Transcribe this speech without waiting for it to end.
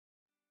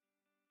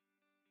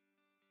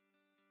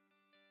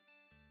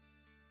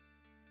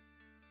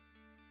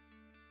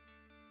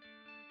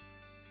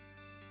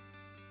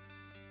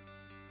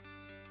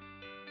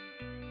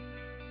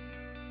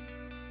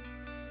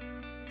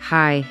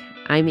Hi,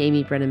 I'm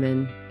Amy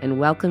Brenneman, and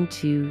welcome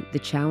to The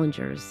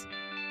Challengers,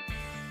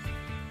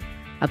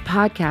 a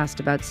podcast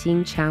about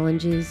seeing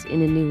challenges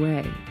in a new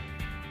way,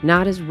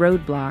 not as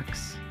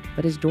roadblocks,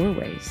 but as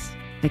doorways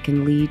that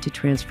can lead to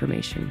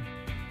transformation.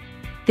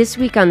 This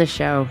week on the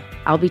show,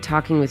 I'll be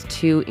talking with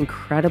two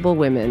incredible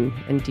women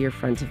and dear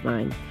friends of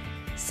mine,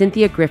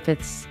 Cynthia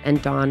Griffiths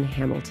and Dawn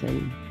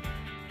Hamilton,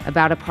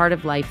 about a part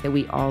of life that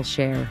we all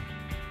share,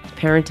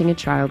 parenting a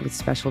child with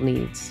special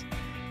needs.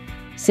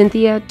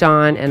 Cynthia,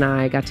 Dawn, and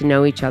I got to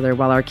know each other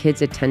while our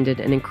kids attended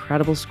an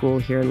incredible school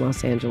here in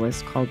Los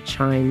Angeles called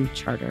Chime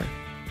Charter.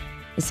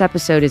 This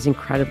episode is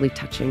incredibly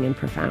touching and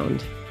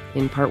profound.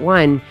 In part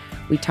one,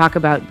 we talk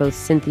about both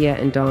Cynthia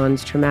and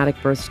Dawn's traumatic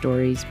birth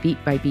stories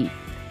beat by beat,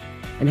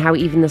 and how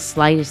even the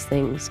slightest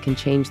things can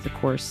change the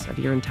course of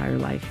your entire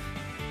life.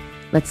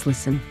 Let's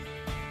listen.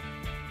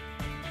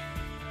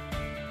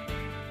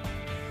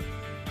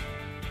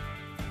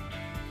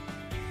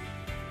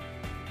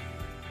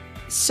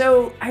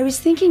 So I was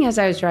thinking as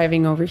I was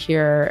driving over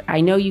here, I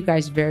know you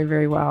guys very,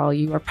 very well.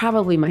 You are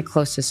probably my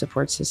closest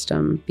support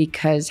system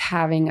because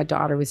having a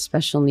daughter with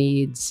special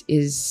needs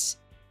is,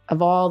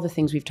 of all the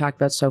things we've talked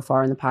about so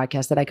far in the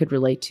podcast that I could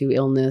relate to,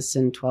 illness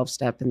and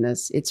 12-step in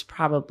this, it's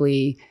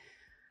probably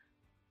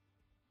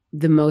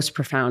the most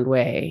profound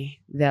way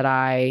that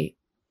I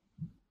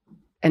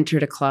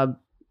entered a club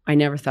I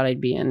never thought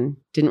I'd be in,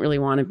 didn't really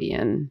want to be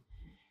in,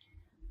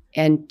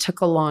 and took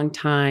a long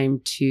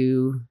time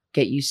to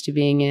get used to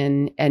being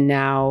in. And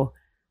now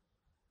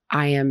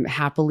I am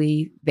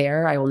happily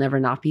there. I will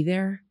never not be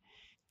there.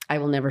 I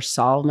will never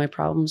solve my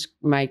problems.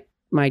 My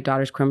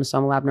daughter's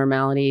chromosomal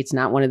abnormality, it's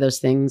not one of those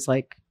things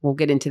like, we'll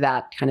get into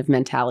that kind of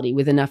mentality.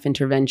 With enough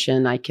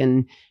intervention, I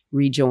can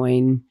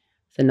rejoin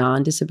the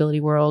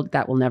non-disability world.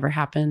 That will never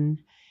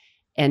happen.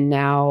 And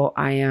now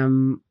I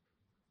am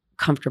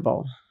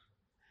comfortable.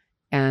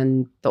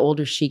 And the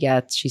older she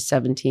gets, she's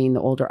 17, the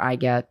older I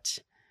get,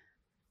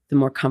 the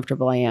more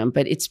comfortable I am.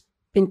 But it's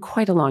been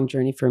quite a long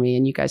journey for me,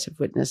 and you guys have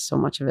witnessed so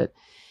much of it.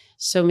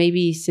 So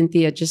maybe,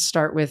 Cynthia, just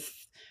start with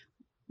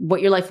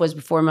what your life was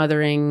before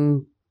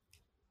mothering,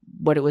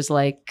 what it was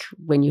like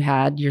when you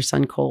had your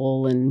son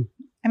Cole. And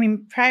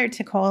prior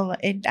to Cole,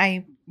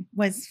 I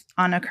was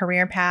on a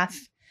career path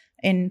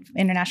in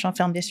international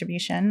film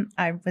distribution.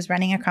 I was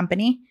running a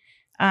company,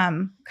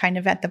 kind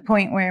of at the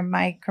point where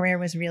my career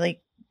was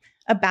really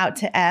about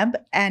to ebb,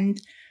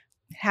 and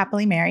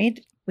happily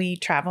married. We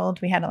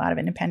traveled. We had a lot of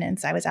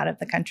independence. I was out of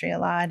the country a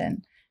lot, and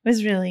it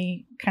was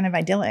really kind of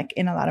idyllic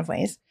in a lot of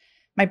ways.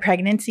 My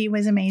pregnancy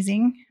was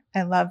amazing.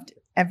 I loved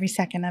every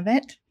second of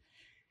it.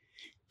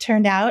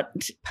 Turned out,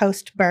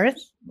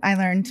 post-birth, I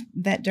learned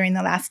that during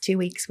the last 2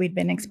 weeks, we'd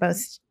been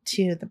exposed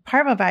to the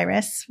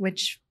parvovirus,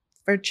 which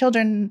for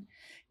children,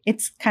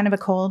 it's kind of a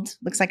cold,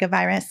 looks like a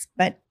virus,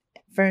 but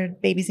for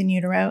babies in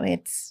utero,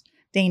 it's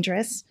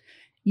dangerous.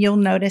 You'll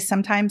notice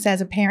sometimes as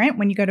a parent,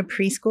 when you go to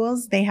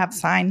preschools, they have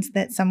signs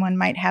that someone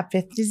might have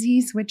fifth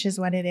disease, which is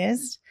what it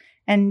is.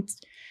 And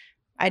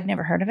I'd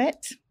never heard of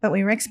it, but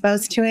we were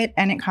exposed to it,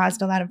 and it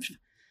caused a lot of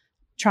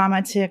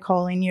trauma to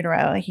Cole in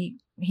utero.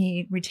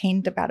 He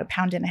retained about 1.5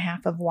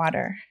 pounds of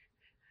water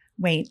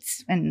weight.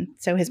 And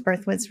so his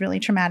birth was really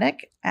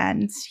traumatic,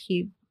 and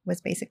he was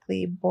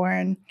basically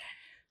born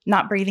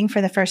not breathing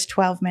for the first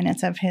 12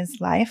 minutes of his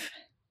life.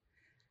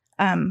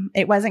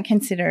 It wasn't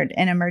considered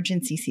an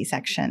emergency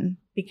C-section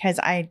because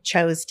I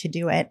chose to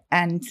do it,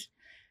 and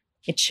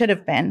it should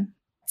have been.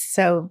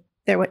 So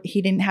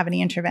he didn't have any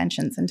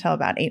interventions until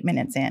about 8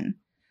 minutes in.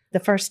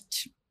 The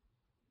first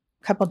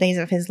couple days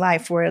of his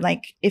life were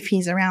like, if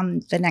he's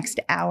around the next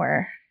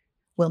hour,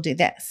 we'll do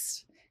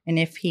this. And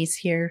if he's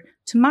here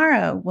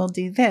tomorrow, we'll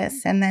do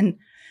this. And then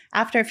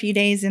after a few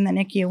days in the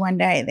NICU one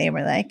day, they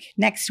were like,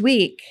 next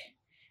week.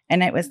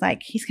 And it was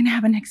like, he's going to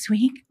have a next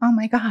week? Oh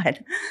my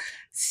God.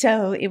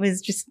 So it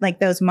was just like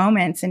those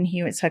moments, and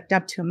he was hooked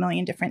up to 1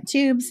 million different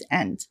tubes,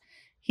 and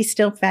he's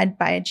still fed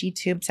by a G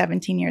tube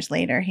 17 years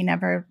later. He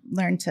never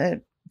learned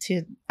to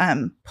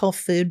pull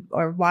food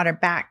or water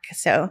back.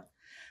 So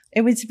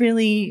it was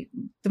really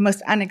the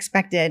most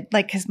unexpected,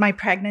 because my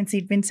pregnancy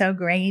had been so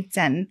great.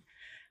 And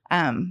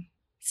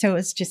so it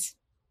was just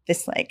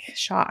this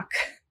shock.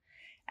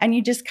 And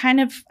you just kind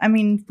of,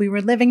 we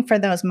were living for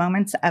those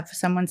moments of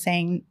someone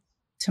saying,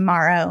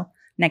 tomorrow,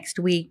 next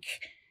week,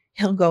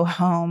 he'll go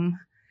home.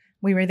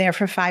 We were there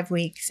for 5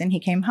 weeks, and he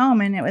came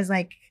home, and it was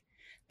like,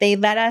 they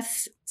let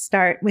us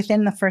start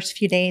within the first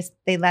few days.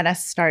 They let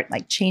us start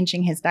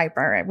changing his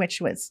diaper,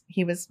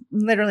 he was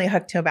literally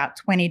hooked to about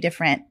 20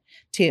 different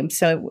tubes.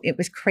 So it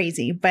was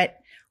crazy, but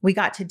we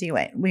got to do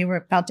it.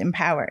 Felt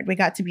empowered. We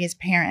got to be his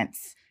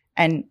parents,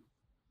 and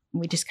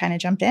we just kind of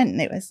jumped in.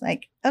 And it was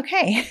like,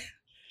 okay,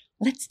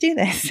 let's do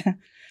this.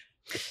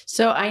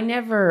 So I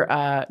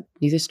never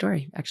knew this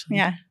story, actually.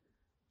 Yeah.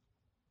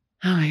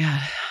 Oh my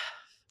God.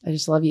 I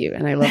just love you.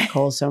 And I love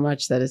Cole so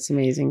much that it's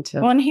amazing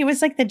to. Well, and he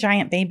was like the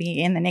giant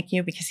baby in the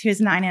NICU because he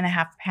was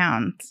 9.5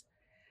 pounds.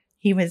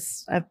 He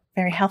was a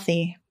very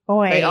healthy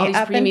boy. Right? All these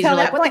Up preemies until are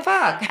like, that what the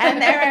point. fuck?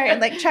 And there were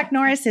like Chuck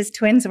Norris's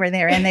twins were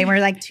there and they were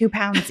like 2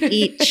 pounds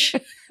each.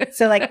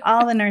 So like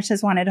all the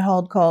nurses wanted to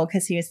hold Cole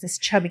because he was this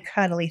chubby,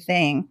 cuddly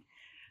thing.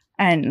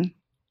 And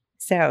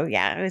so,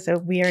 yeah, it was a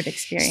weird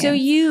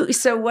experience.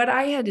 So what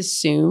I had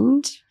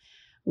assumed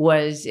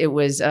was it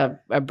was a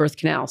birth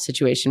canal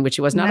situation, which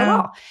it was not at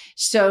all.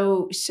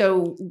 So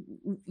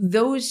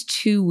those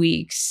 2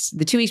 weeks,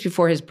 the 2 weeks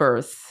before his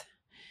birth,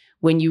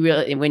 when you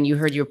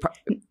heard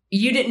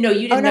you didn't know.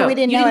 You didn't know. We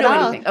didn't you know didn't know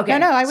at all. anything. Okay.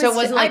 No. So it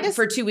wasn't like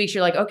for 2 weeks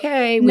you're like,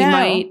 okay, we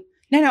might.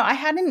 No. I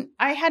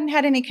hadn't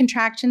had any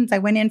contractions. I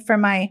went in for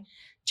my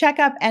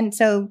checkup. And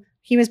so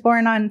he was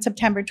born on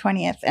September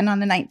 20th. And on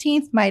the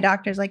 19th, my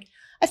doctor's like,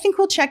 I think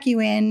we'll check you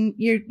in.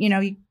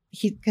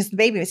 Because the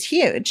baby was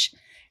huge.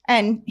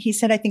 And he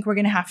said, I think we're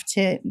going to have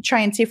to try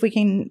and see if we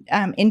can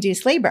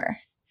induce labor.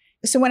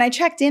 So when I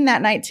checked in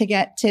that night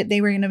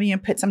they were going to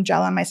put some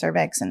gel on my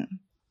cervix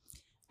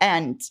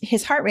and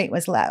his heart rate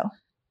was low.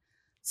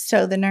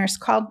 So the nurse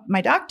called my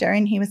doctor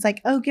and he was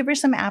like, oh, give her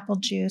some apple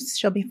juice.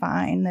 She'll be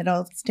fine.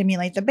 That'll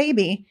stimulate the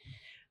baby.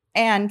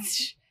 And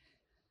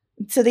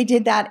so they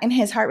did that and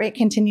his heart rate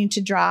continued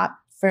to drop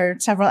for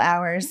several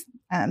hours.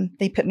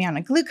 They put me on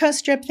a glucose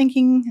strip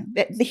thinking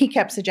that he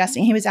kept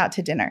suggesting he was out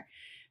to dinner.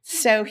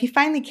 So he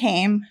finally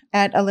came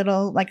at a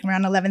little like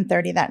around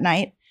 11:30 that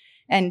night.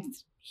 And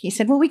he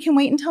said, well, we can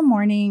wait until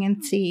morning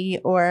and see,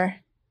 or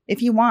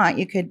if you want,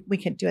 we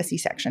could do a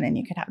C-section and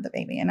you could have the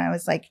baby. And I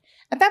was like,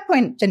 at that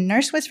point, the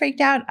nurse was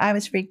freaked out. I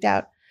was freaked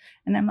out.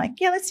 And I'm like,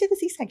 yeah, let's do the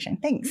C-section.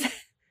 Thanks.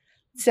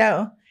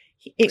 So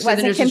the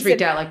nurse was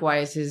freaked out. Like, why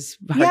is his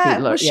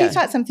heartbeat low? Well, she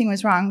thought something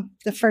was wrong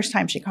the first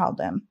time she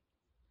called him.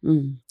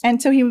 Mm.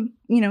 And so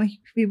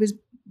he was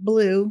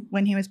blue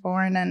when he was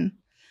born. And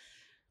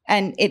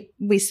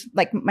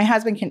my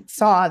husband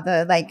saw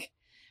the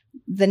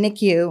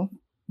NICU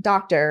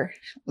doctor,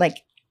 like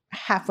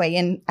halfway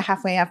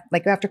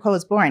after Cole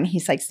was born,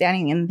 he's like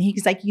standing and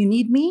he's like, you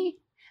need me?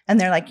 And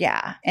they're like,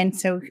 yeah. And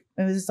so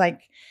it was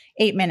like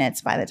 8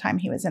 minutes by the time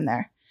he was in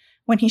there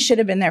when he should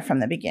have been there from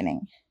the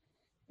beginning.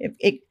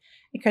 It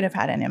could have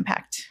had an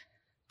impact.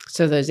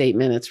 So those 8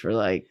 minutes were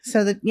like.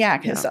 So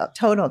because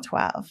total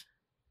 12.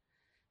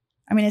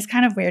 I mean, it's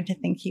kind of weird to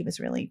think he was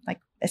really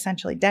like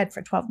essentially dead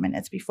for 12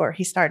 minutes before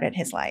he started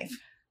his life.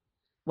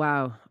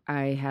 Wow.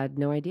 I had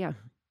no idea.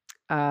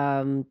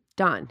 Dawn,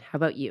 how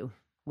about you?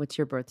 What's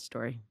your birth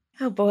story?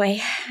 Oh,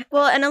 boy.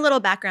 Well, and a little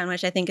background,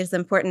 which I think is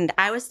important.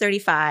 I was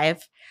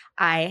 35.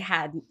 I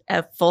had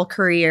a full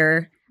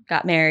career,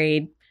 got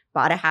married,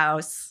 bought a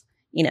house,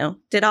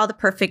 did all the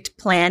perfect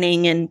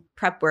planning and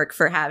prep work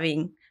for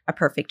having a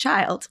perfect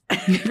child.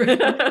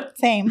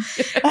 Same.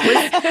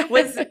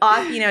 was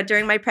off,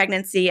 during my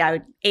pregnancy,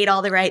 I ate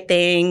all the right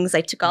things.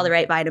 I took all the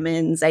right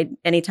vitamins.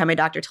 Anytime my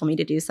doctor told me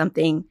to do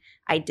something,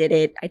 I did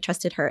it. I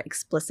trusted her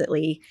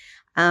explicitly,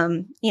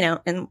 and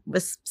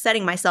was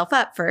setting myself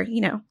up for,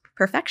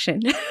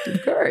 perfection.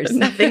 Of course.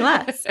 Nothing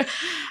less.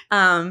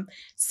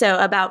 So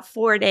about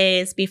 4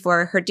 days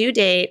before her due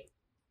date,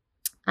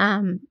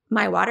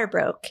 my water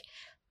broke.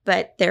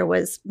 But there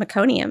was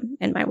meconium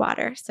in my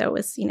water. So it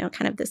was,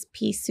 kind of this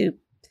pea soup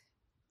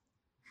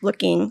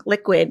looking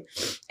liquid.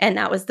 And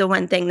that was the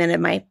one thing that in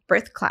my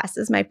birth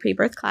classes, my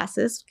pre-birth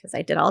classes, because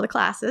I did all the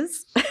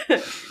classes,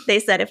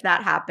 they said, if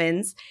that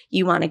happens,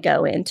 you want to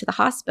go into the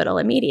hospital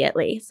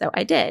immediately. So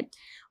I did.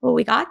 Well,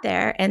 we got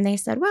there and they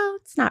said, well,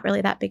 it's not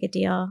really that big a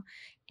deal.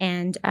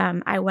 And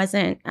I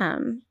wasn't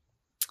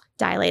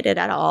dilated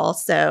at all.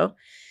 So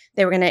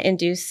they were going to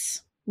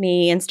induce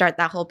me and start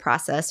that whole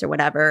process or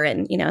whatever.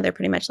 And, they're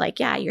pretty much like,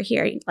 yeah, you're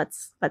here.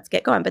 Let's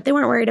get going. But they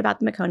weren't worried about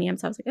the meconium.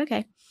 So I was like,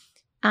 okay.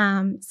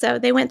 So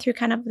they went through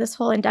kind of this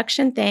whole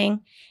induction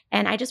thing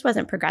and I just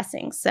wasn't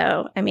progressing.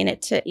 So, I mean,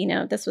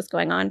 this was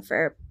going on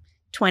for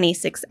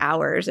 26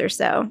 hours or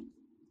so.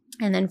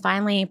 And then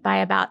finally, by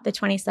about the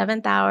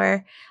 27th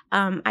hour,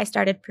 I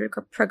started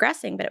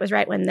progressing, but it was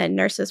right when the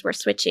nurses were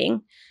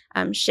switching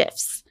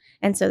shifts.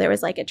 And so there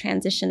was like a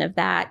transition of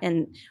that.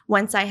 And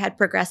once I had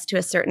progressed to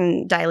a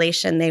certain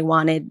dilation, they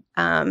wanted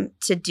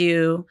to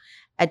do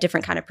a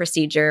different kind of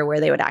procedure where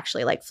they would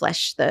actually like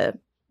flush the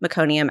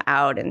meconium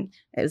out. And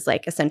it was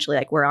like essentially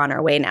like, we're on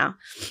our way now.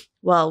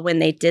 Well, when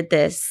they did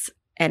this,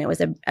 and it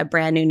was a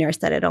brand new nurse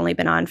that had only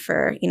been on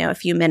for, a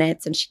few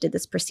minutes, and she did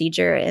this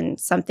procedure and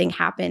something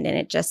happened and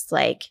it just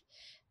like,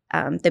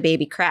 the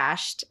baby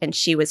crashed and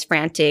she was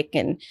frantic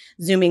and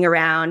zooming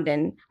around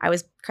and I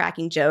was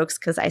cracking jokes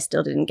because I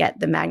still didn't get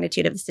the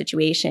magnitude of the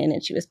situation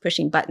and she was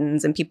pushing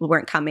buttons and people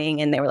weren't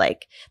coming and they were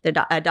like,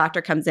 a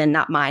doctor comes in,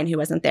 not mine, who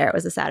wasn't there. It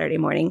was a Saturday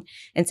morning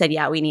and said,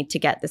 yeah, we need to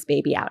get this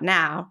baby out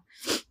now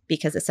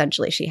because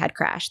essentially she had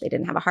crashed. They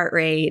didn't have a heart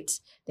rate.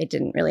 They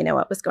didn't really know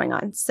what was going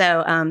on.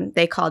 So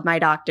they called my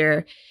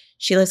doctor.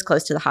 She lives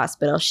close to the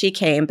hospital. She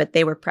came, but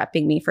they were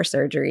prepping me for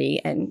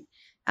surgery and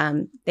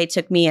they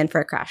took me in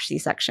for a crash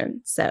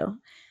C-section. So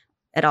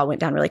it all went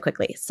down really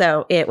quickly.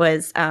 So it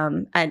was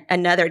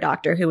another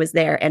doctor who was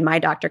there and my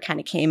doctor kind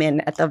of came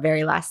in at the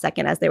very last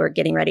second as they were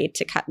getting ready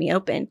to cut me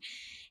open.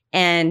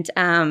 And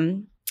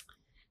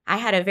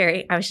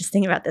I was just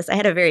thinking about this. I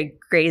had a very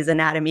Grey's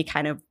Anatomy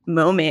kind of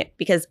moment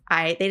because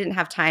they didn't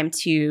have time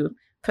to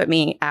put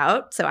me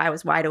out. So I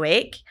was wide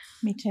awake.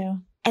 Me too.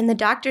 And the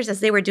doctors, as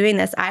they were doing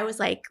this, I was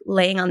like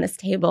laying on this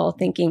table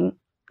thinking,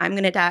 I'm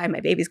going to die. My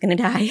baby's going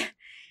to die.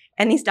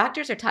 And these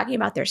doctors are talking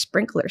about their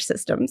sprinkler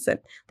systems. And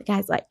the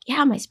guy's like,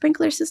 yeah, my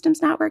sprinkler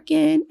system's not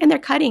working. And they're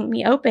cutting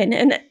me open.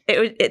 And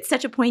it's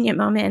such a poignant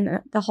moment in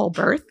the whole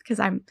birth because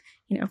I'm,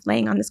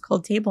 laying on this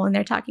cold table and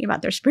they're talking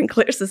about their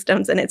sprinkler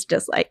systems. And it's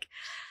just like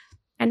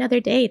another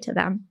day to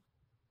them.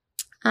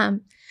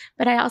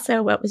 But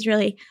what was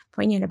really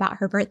poignant about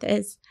her birth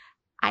is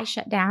I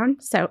shut down.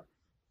 So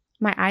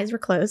my eyes were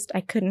closed.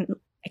 I couldn't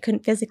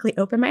physically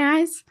open my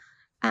eyes.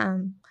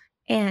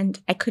 And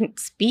I couldn't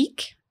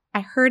speak. I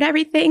heard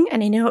everything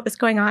and I knew what was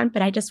going on,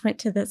 but I just went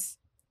to this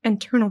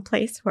internal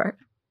place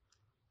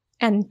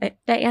and the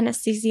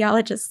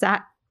anesthesiologist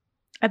sat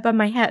above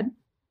my head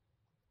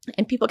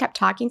and people kept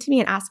talking to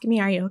me and asking me,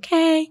 are you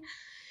okay?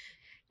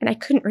 And I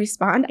couldn't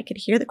respond. I could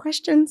hear the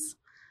questions.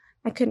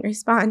 I couldn't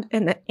respond.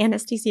 And the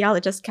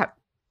anesthesiologist kept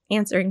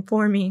answering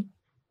for me.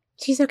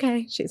 She's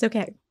okay. She's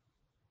okay.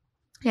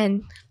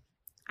 And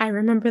I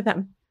remember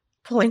them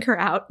pulling her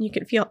out. You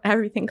could feel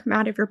everything come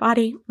out of your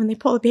body when they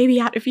pull a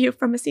baby out of you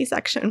from a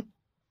C-section.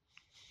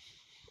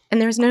 And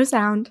there was no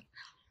sound.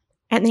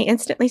 And they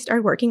instantly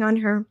started working on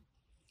her.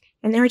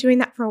 And they were doing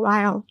that for a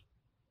while.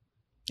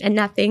 And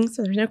nothing.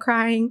 So there's no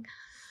crying,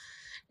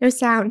 no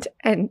sound.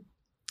 And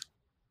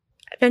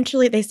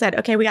eventually they said,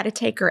 okay, we got to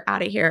take her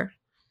out of here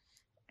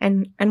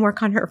and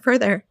work on her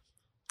further.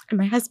 And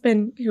my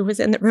husband, who was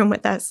in the room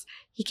with us,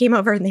 he came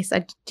over and they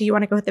said, do you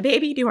want to go with the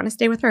baby? Do you want to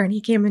stay with her? And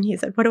he came and he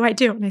said, what do I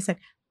do? And I said,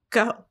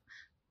 go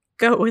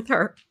with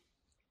her.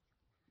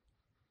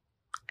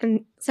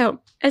 And so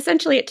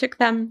essentially it took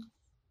them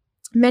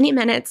many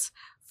minutes,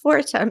 4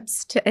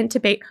 attempts to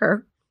intubate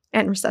her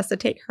and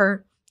resuscitate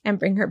her and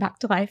bring her back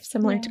to life,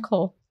 similar to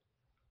Cole.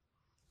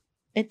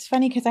 It's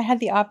funny because I had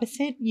the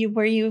opposite. You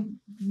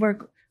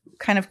were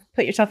kind of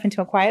put yourself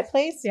into a quiet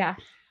place. Yeah.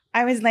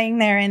 I was laying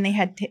there and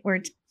they were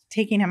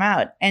taking him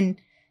out and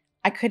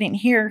I couldn't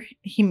hear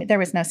him. There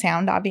was no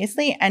sound,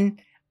 obviously.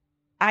 And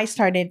I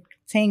started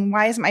saying,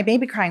 why isn't my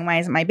baby crying? Why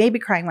isn't my baby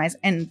crying?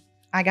 And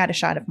I got a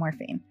shot of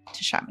morphine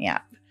to shut me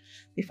up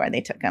before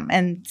they took him.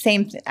 And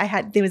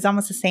it was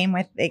almost the same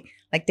with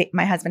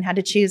my husband had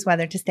to choose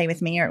whether to stay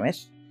with me or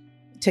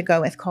to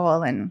go with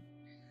Cole. And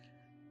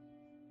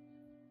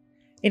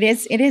it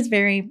is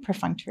very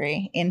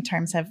perfunctory in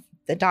terms of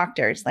the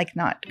doctors, like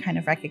not kind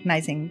of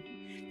recognizing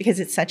because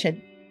it's such a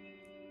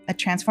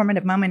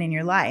transformative moment in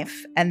your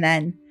life. And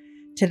then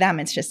to them,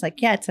 it's just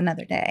like, yeah, it's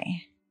another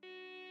day.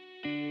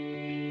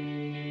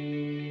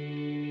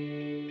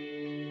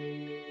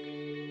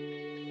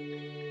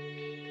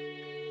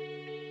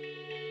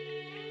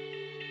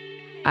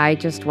 I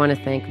just want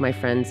to thank my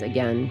friends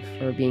again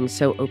for being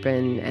so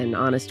open and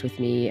honest with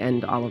me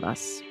and all of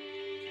us.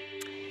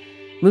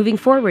 Moving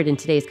forward in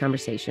today's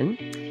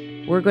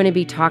conversation, we're going to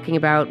be talking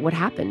about what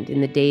happened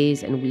in the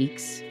days and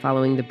weeks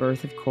following the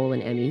birth of Cole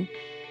and Emmy,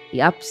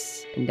 the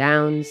ups and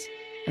downs,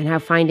 and how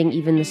finding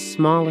even the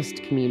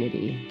smallest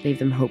community gave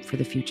them hope for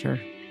the future.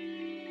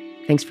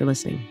 Thanks for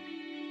listening.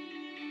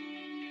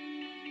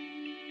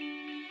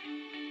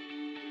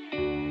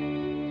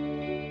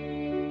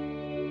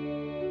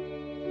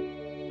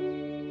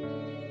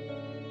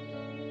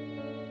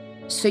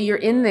 So you're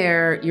in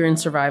there, you're in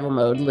survival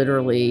mode,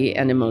 literally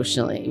and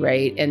emotionally,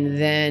 right? And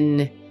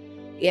then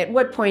at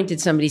what point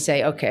did somebody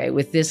say, okay,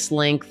 with this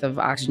length of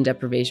oxygen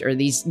deprivation or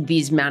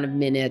these amount of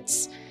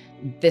minutes,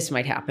 this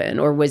might happen?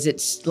 Or was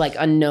it like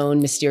unknown,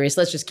 mysterious?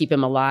 Let's just keep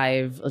him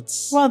alive.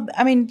 Well,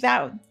 I mean,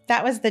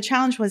 that was the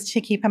challenge, was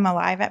to keep him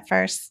alive at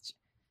first.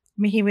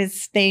 I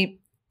mean,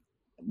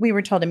 we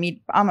were told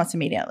almost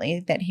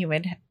immediately that he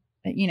would,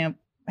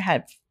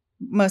 have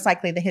most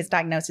likely that his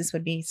diagnosis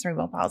would be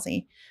cerebral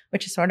palsy,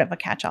 which is sort of a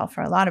catch-all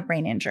for a lot of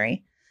brain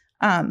injury.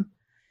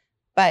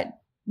 But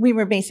we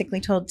were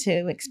basically told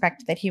to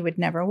expect that he would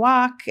never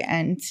walk,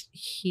 and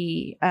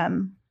he,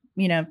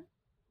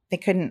 they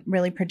couldn't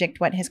really predict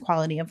what his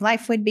quality of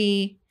life would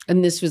be.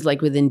 And this was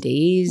like within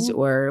days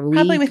or a week?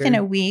 Probably within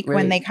a week, right,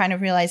 when they kind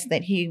of realized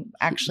that he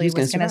actually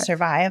was going to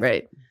survive.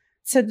 Right.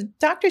 So the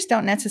doctors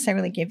don't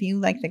necessarily give you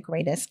like the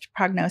greatest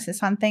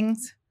prognosis on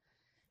things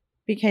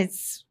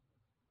because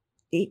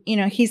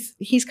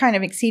he's kind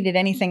of exceeded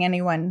any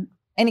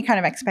kind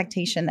of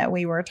expectation that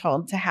we were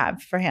told to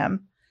have for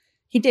him.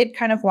 He did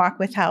kind of walk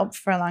with help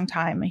for a long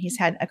time. He's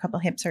had a couple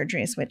hip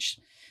surgeries, which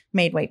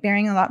made weight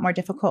bearing a lot more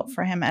difficult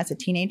for him as a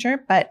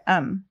teenager. But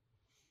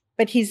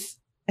he's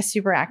a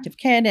super active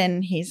kid,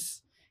 and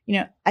he's,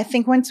 I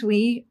think once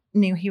we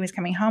knew he was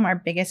coming home, our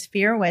biggest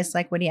fear was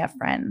like, would he have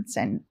friends?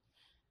 And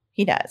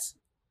he does.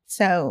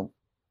 So,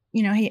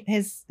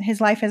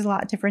 his life is a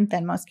lot different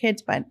than most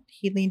kids, but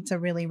he leads a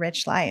really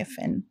rich life.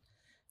 And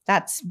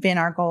that's been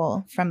our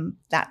goal from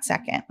that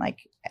second,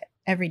 like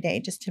every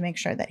day, just to make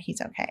sure that he's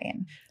okay.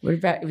 And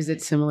was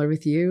it similar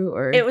with you?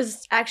 Or it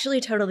was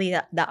actually totally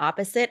the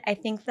opposite. I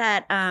think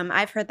that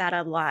I've heard that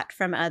a lot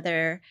from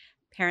other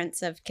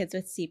parents of kids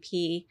with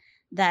CP,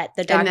 that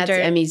the doctor... And that's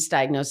Emmy's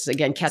diagnosis,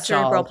 again,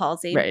 catch-all. Cerebral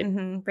palsy,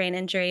 Right. Brain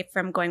injury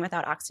from going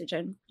without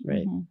oxygen.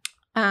 Right.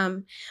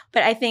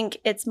 But I think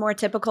it's more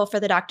typical for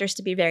the doctors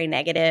to be very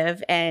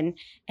negative and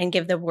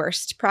give the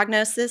worst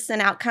prognosis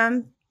and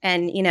outcome,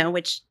 and,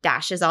 which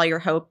dashes all your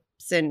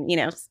hopes and,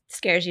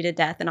 scares you to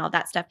death and all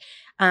that stuff.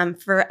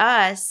 For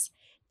us,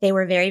 they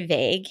were very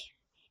vague,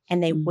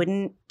 and they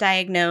wouldn't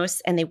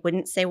diagnose, and they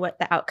wouldn't say what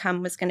the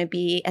outcome was going to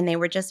be. And they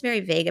were just very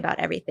vague about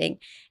everything.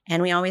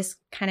 And we always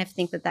kind of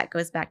think that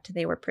goes back to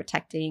they were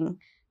protecting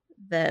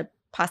the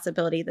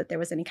possibility that there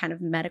was any kind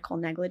of medical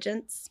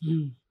negligence.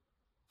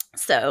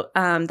 So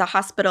the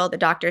hospital, the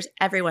doctors,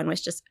 everyone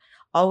was just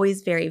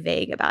always very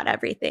vague about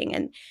everything.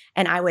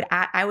 And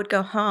I would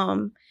go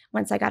home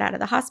once I got out of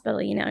the hospital.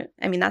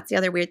 That's the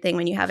other weird thing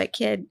when you have a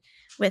kid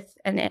with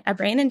a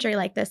brain injury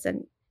like this,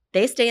 and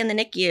they stay in the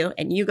NICU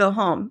and you go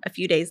home a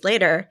few days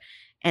later.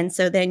 And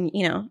so then,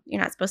 you're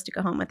not supposed to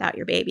go home without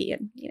your baby.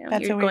 And,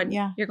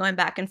 you're going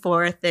back and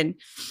forth. And,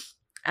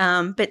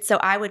 but so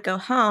I would go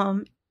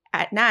home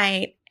at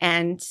night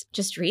and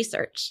just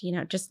research,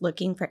 just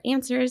looking for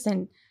answers.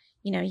 And,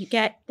 you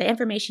get the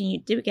information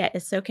you do get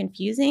is so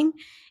confusing.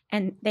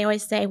 And they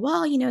always say,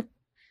 well,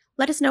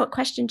 let us know what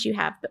questions you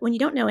have. But when you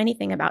don't know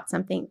anything about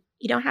something,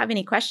 you don't have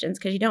any questions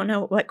because you don't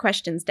know what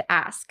questions to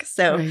ask.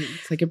 So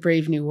it's like a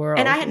brave new world.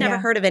 And I had never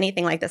heard of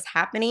anything like this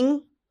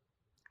happening.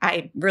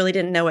 I really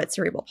didn't know what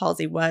cerebral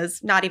palsy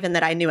was. Not even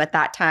that I knew at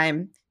that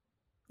time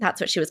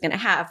that's what she was going to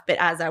have. But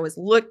as I was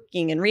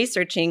looking and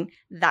researching,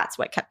 that's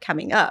what kept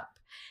coming up.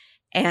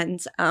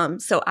 And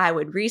so I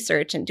would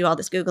research and do all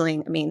this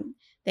Googling.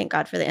 Thank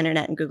God for the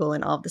internet and Google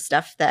and all of the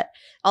stuff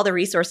all the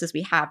resources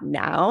we have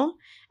now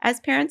as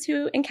parents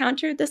who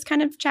encountered this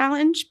kind of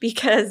challenge,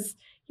 because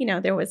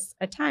there was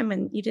a time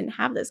when you didn't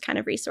have those kind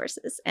of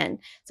resources. And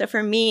so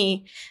for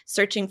me,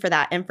 searching for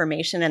that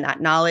information and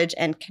that knowledge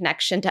and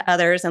connection to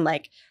others and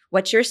like,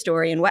 what's your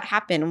story and what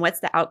happened and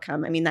what's the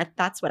outcome?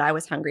 That's what I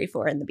was hungry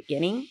for in the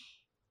beginning.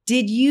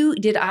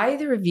 Did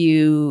either of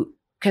you,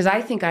 because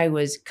I think I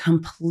was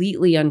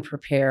completely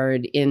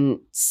unprepared in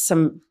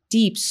some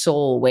deep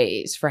soul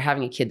ways for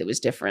having a kid that was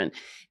different.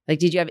 Like,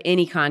 did you have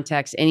any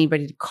context,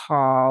 anybody to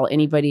call,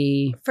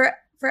 anybody?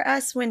 For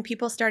us, when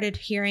people started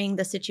hearing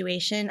the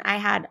situation, I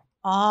had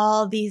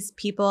all these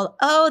people,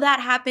 oh, that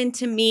happened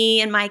to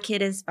me and my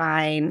kid is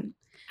fine.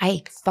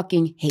 I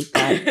fucking hate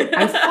that.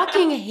 I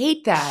fucking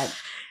hate that.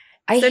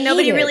 So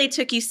nobody really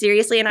took you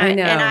seriously. And I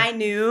know. And I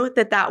knew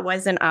that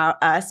wasn't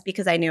us,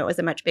 because I knew it was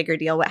a much bigger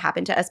deal what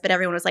happened to us. But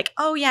everyone was like,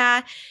 oh,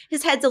 yeah,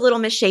 his head's a little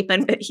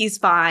misshapen, but he's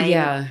fine.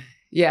 Yeah.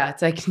 Yeah.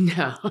 It's like,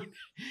 no.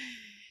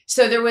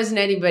 So there wasn't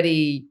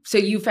anybody. So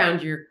you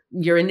found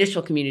your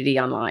initial community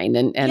online.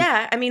 And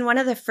yeah, one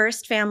of the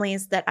first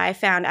families that I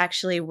found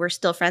actually we're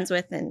still friends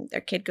with, and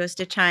their kid goes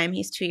to Chime.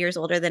 He's 2 years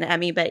older than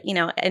Emmy. But,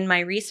 in my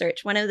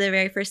research, one of the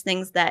very first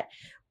things that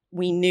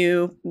we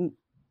knew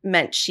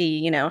meant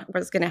she,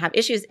 was going to have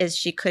issues is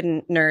she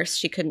couldn't nurse,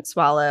 she couldn't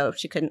swallow,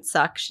 she couldn't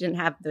suck. She didn't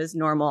have those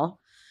normal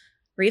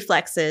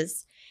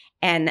reflexes.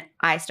 And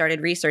I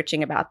started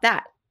researching about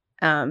that.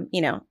 And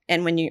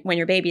when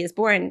your baby is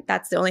born,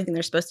 that's the only thing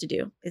they're supposed to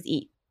do is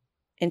eat.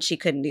 And she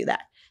couldn't do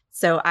that.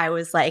 So I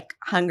was like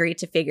hungry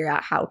to figure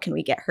out how can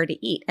we get her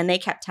to eat. And they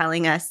kept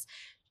telling us,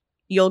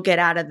 she'll get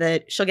out of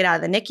the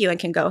NICU and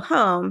can go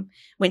home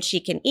when she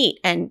can eat.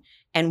 And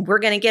we're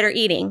going to get her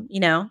eating,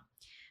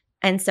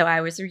 And so I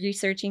was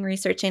researching,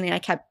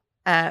 and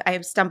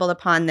I stumbled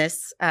upon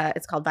this,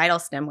 it's called Vital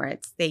Stim, where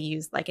they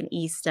use like an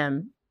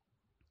E-stim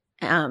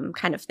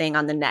kind of thing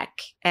on the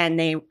neck.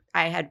 And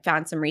I had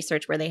found some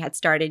research where they had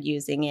started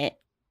using it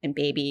in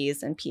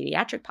babies and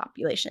pediatric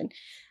population.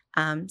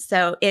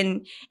 So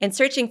in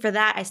searching for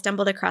that, I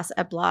stumbled across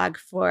a blog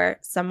for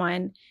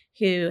someone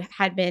who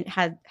had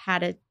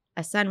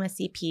a son with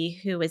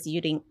CP who was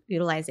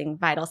utilizing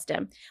Vital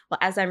Stim. Well,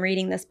 as I'm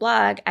reading this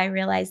blog, I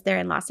realized they're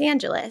in Los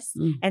Angeles.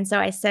 And so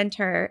I sent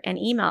her an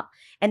email,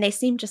 and they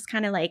seemed just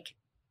kind of like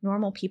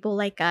normal people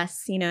like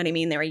us. You know what I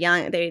mean? They were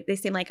young. They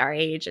seemed like our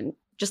age, and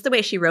just the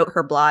way she wrote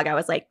her blog, I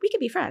was like, we could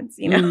be friends,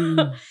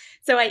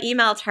 So I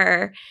emailed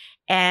her,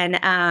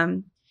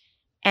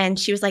 and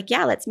she was like,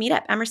 yeah, let's meet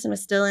up. Emerson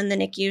was still in the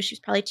NICU. She was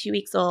probably 2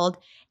 weeks old.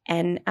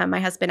 And my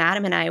husband,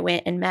 Adam, and I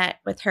went and met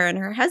with her and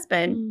her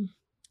husband.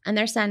 And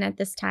their son at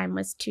this time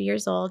was 2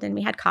 years old. And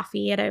we had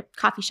coffee at a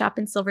coffee shop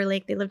in Silver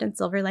Lake. They lived in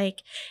Silver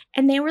Lake.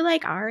 And they were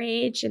like our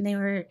age. And they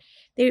were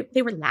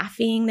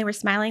laughing. They were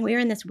smiling. We were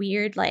in this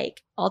weird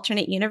like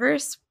alternate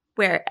universe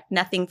where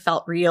nothing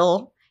felt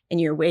real. And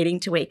you're waiting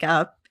to wake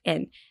up.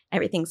 And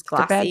everything's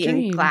glossy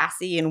and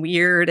classy and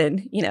weird.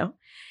 And,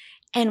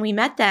 and we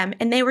met them.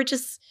 And they were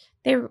just...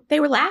 They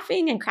were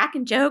laughing and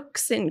cracking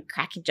jokes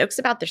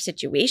about their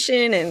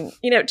situation and,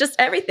 just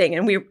everything.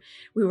 And we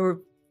were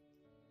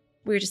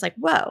just like,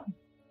 whoa,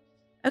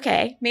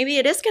 okay, maybe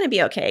it is going to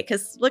be okay.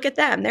 Because look at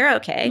them. They're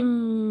okay.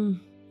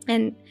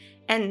 And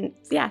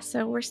yeah,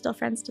 so we're still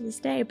friends to this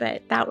day.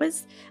 But that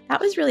was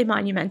really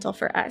monumental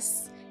for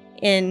us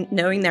in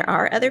knowing there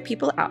are other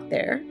people out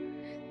there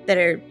that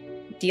are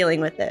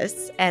dealing with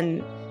this,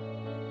 and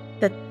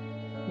that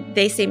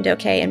they seemed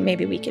okay, and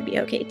maybe we could be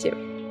okay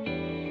too.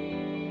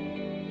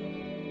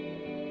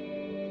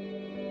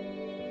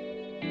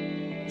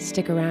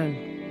 Stick around.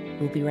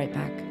 We'll be right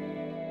back.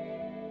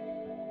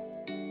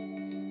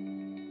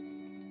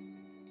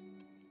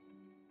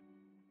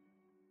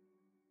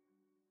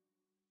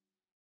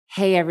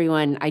 Hey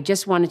everyone, I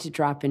just wanted to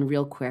drop in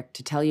real quick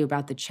to tell you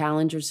about the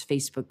Challengers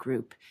Facebook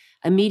group,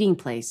 a meeting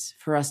place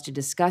for us to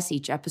discuss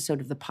each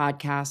episode of the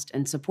podcast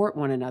and support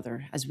one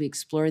another as we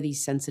explore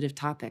these sensitive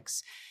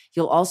topics.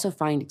 You'll also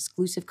find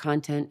exclusive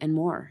content and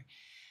more.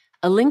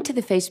 A link to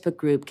the Facebook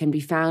group can be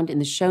found in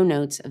the show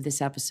notes of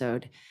this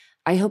episode.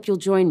 I hope you'll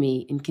join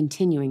me in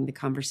continuing the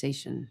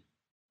conversation.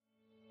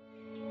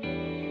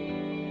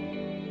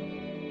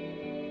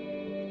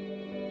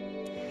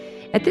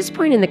 At this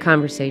point in the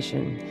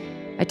conversation,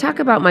 I talk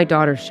about my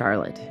daughter,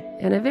 Charlotte,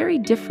 and a very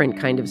different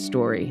kind of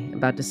story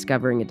about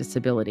discovering a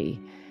disability.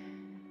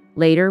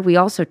 Later, we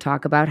also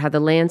talk about how the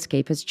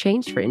landscape has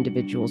changed for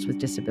individuals with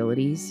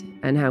disabilities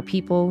and how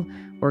people,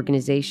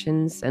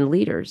 organizations, and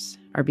leaders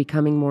are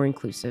becoming more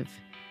inclusive.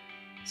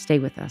 Stay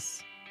with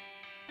us.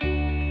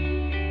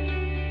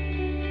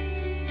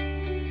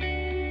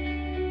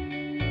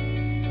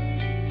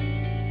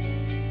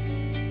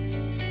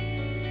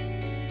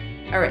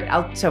 All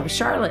right, so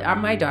Charlotte,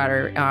 my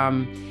daughter,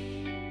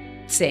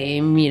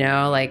 same,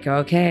 like,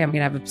 okay, I'm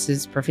going to have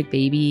this perfect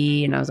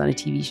baby. And I was on a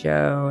TV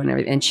show and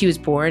everything. And she was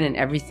born and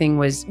everything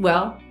was,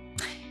 well,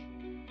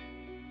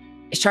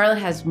 Charlotte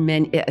has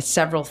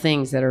several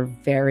things that are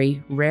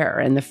very rare.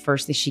 And the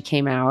first thing, she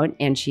came out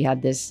and she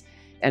had this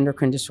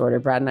endocrine disorder.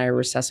 Brad and I are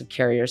recessive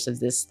carriers of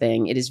this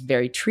thing. It is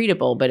very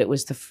treatable, but it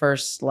was the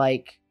first,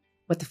 like,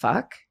 what the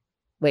fuck?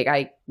 Wait,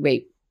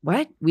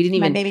 what? We didn't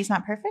even. My baby's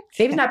not perfect?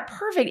 Baby's not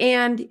perfect.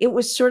 And it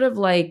was sort of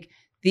like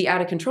the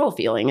out of control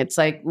feeling. It's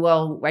like,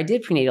 well, I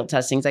did prenatal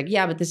testing. It's like,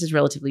 yeah, but this is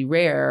relatively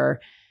rare.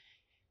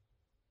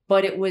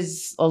 But it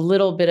was a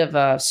little bit of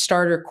a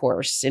starter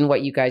course in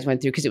what you guys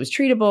went through because it was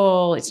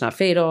treatable. It's not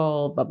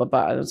fatal, blah, blah,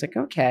 blah. I was like,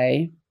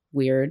 okay,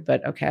 weird,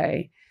 but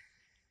okay.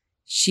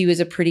 She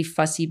was a pretty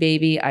fussy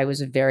baby. I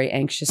was a very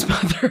anxious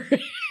mother.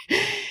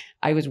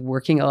 I was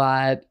working a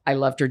lot. I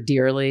loved her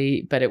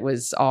dearly, but it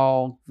was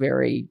all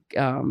very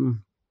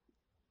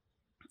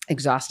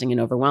exhausting and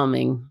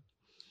overwhelming.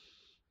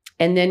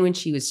 And then when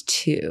she was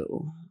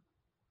 2,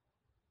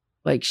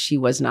 like, she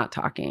was not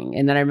talking.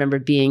 And then I remember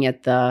being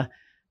at the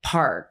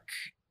park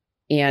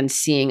and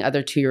seeing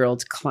other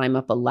 2-year-olds climb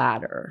up a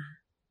ladder.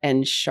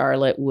 And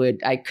Charlotte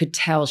I could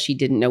tell she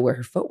didn't know where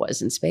her foot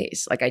was in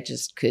space. Like, I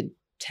just could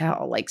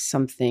tell, like,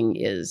 something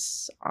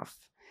is off.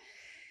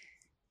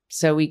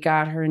 So we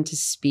got her into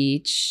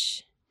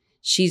speech.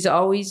 She's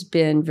always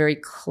been very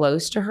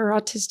close to her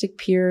autistic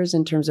peers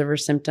in terms of her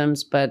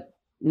symptoms, but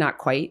not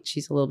quite.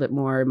 She's a little bit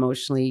more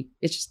emotionally,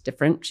 it's just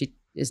different. She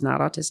is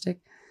not autistic.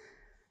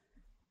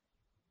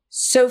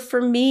 So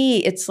for me,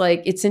 it's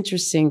like, it's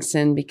interesting,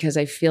 Cyn, because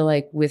I feel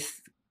like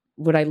with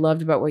what I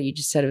loved about what you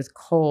just said with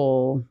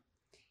Cole,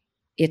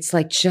 it's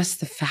like just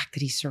the fact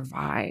that he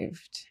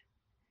survived.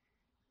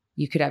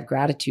 You could have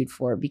gratitude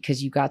for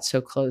because you got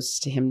so close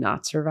to him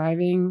not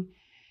surviving.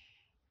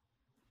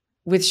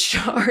 With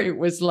Char, it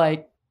was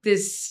like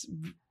this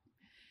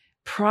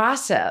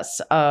process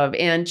of,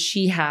 and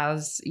she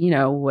has,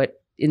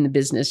 what in the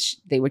business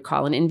they would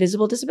call an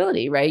invisible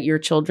disability, right? Your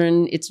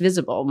children, it's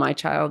visible. My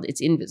child,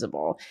 it's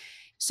invisible.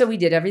 So we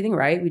did everything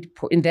right.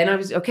 And then I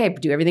was, okay,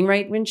 do everything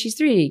right when she's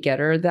 3, get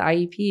her the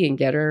IEP and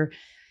get her,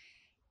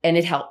 and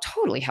it helped,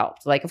 totally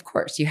helped. Like, of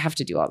course, you have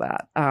to do all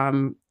that.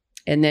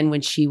 And then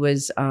when she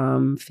was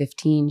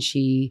 15,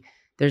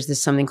 there's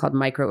this something called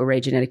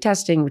microarray genetic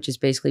testing, which is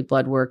basically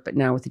blood work, but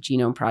now with the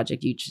Genome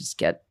Project, you just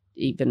get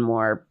even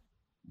more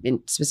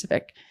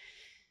specific.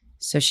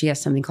 So she has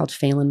something called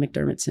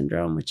Phelan-McDermott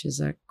syndrome, which is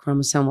a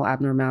chromosomal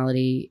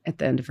abnormality at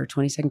the end of her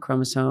 22nd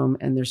chromosome.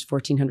 And there's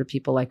 1,400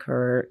 people like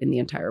her in the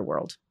entire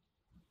world.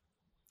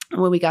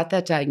 And when we got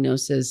that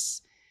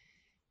diagnosis,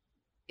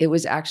 it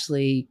was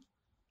actually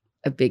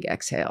a big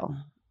exhale.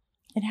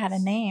 It had a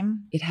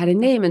name. It had a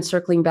name. And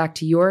circling back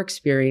to your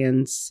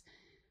experience,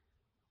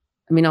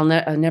 I mean, I'll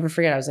never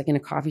forget. I was like in a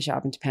coffee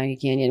shop in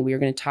Topanga Canyon. We were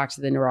going to talk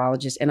to the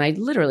neurologist, and I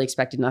literally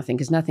expected nothing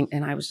because nothing.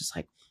 And I was just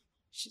like,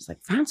 she's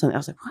like, found something. I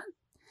was like, what?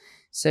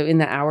 So in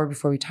the hour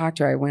before we talked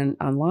to her, I went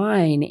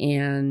online,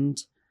 and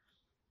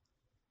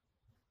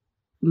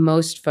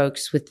most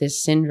folks with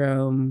this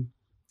syndrome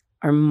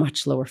are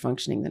much lower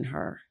functioning than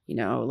her.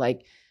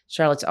 Like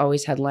Charlotte's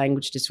always had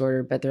language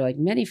disorder, but they're like,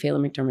 many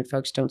Phelan-McDermott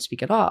folks don't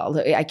speak at all.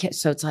 I can't.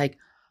 So it's like,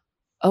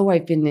 oh,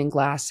 I've been in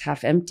glass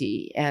half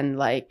empty. And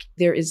like,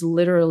 there is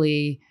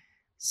literally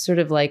sort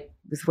of like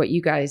with what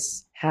you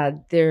guys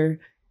had, there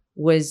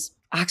was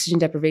oxygen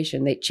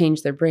deprivation. They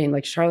changed their brain.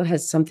 Like Charlotte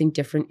has something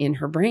different in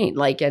her brain.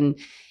 Like, and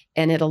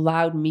it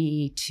allowed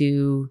me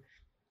to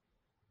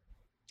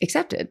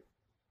accept it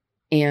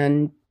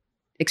and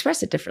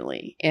express it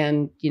differently.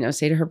 And,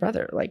 say to her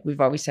brother, like, we've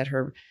always said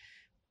her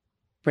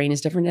brain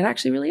is different. It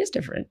actually really is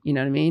different. You know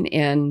what I mean?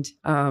 And,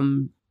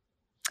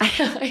 I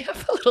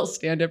have a little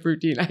stand-up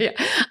routine.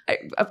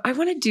 I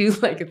want to do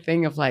like a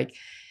thing of like,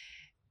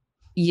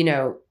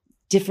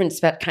 different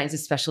kinds of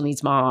special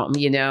needs mom,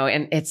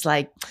 and it's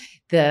like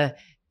the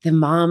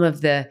mom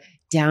of the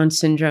Down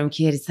syndrome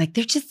kid. It's like,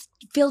 they're just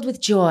filled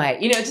with joy,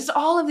 just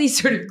all of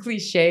these sort of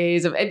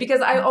cliches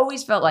because I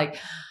always felt like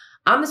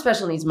I'm a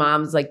special needs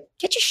mom. It's like,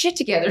 get your shit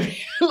together.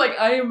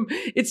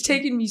 It's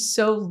taken me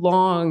so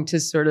long to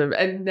sort of,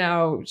 and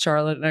now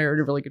Charlotte and I are in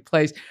a really good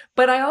place,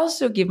 but I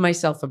also give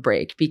myself a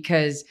break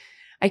because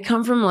I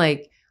come from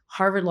like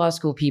Harvard Law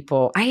School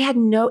people. I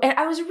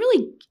was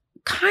really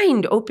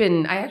kind,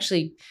 open. I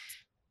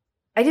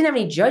didn't have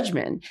any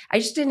judgment. I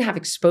just didn't have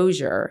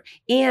exposure.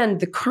 And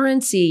the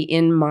currency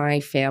in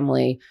my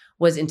family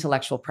was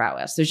intellectual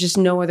prowess. There's just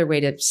no other way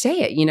to say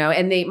it,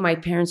 and my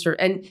parents are,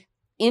 and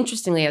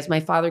interestingly, as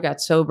my father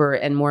got sober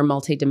and more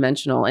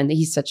multidimensional, and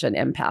he's such an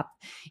empath,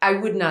 I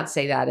would not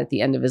say that at the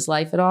end of his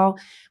life at all.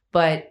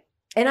 And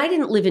I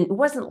didn't live it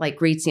wasn't like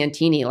Great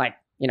Santini, like,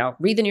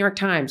 read the New York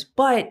Times,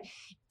 but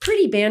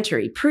pretty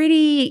bantery,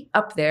 pretty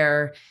up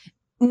there,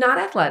 not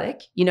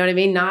athletic, you know what I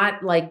mean?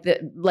 Not like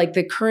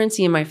the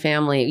currency in my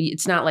family.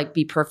 It's not like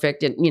be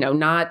perfect and,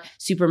 not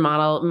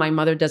supermodel. My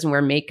mother doesn't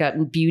wear makeup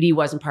and beauty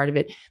wasn't part of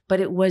it, but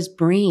it was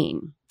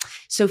brain.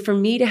 So for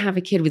me to have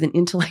a kid with an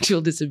intellectual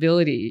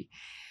disability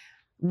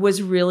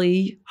was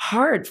really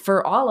hard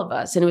for all of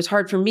us. And it was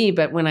hard for me.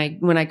 But when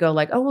I go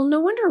like, oh, well,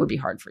 no wonder it would be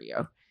hard for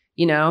you,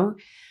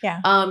 Yeah.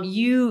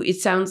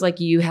 It sounds like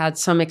you had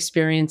some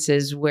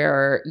experiences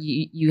where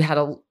you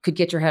could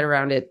get your head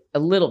around it a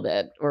little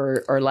bit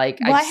or like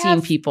I've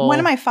seen people. One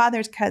of my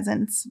father's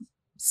cousins,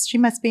 she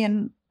must be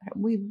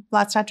we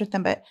lost touch with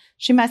them, but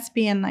she must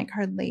be in like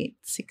her late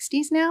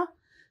 60s now.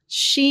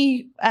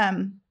 She,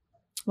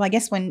 I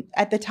guess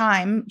at the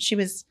time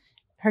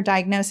her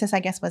diagnosis, I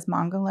guess, was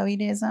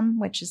mongoloidism,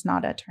 which is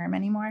not a term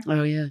anymore.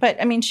 Oh, yeah.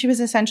 But I mean, she was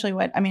essentially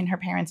her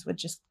parents would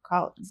just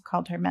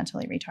called her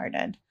mentally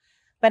retarded.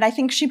 But I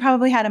think she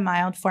probably had a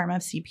mild form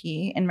of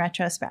CP in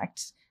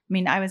retrospect. I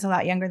mean, I was a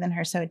lot younger than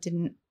her, so it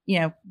didn't,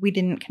 we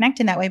didn't connect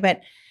in that way.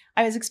 But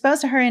I was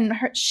exposed to her, and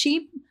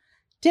she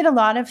did a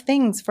lot of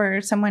things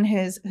for someone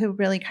who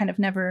really kind of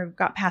never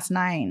got past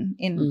 9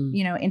 in,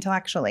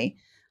 intellectually.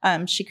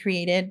 She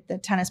created the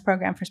tennis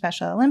program for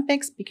Special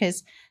Olympics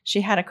because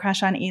she had a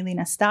crush on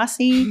Elina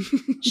Stasi.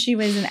 She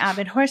was an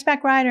avid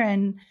horseback rider,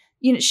 and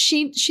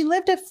she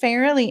lived a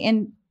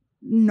fairly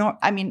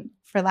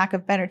for lack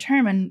of a better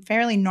term, and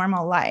fairly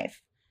normal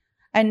life.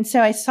 And so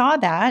I saw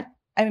that.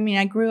 I mean,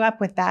 I grew up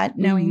with that,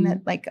 knowing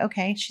that like,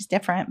 okay, she's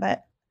different,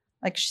 but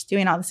like she's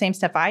doing all the same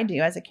stuff I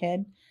do as a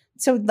kid.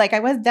 So like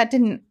that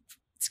didn't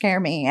scare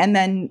me. And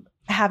then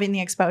having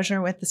the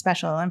exposure with the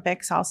Special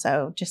Olympics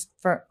also, just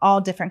for all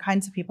different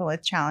kinds of people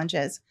with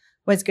challenges,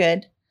 was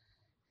good.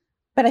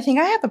 But I think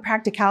I have a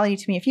practicality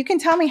to me. If you can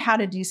tell me how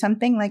to do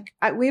something, like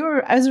I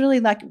was really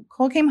lucky.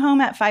 Cole came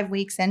home at 5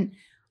 weeks, and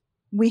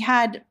we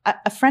had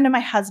a friend of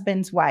my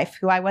husband's wife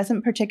who I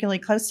wasn't particularly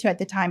close to at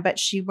the time, but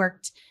she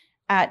worked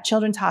at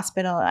Children's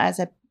Hospital as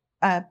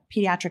a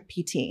pediatric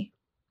PT.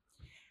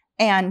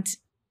 And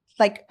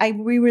like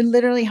we were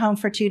literally home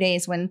for 2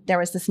 days when there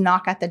was this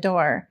knock at the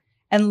door.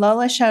 And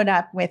Lola showed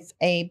up with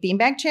a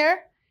beanbag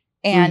chair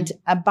and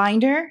a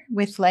binder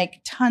with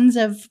like tons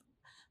of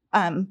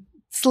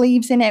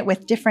sleeves in it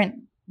with different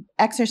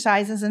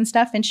exercises and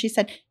stuff. And she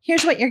said,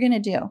 here's what you're going to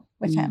do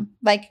with him.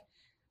 Like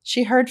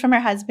she heard from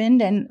her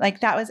husband, and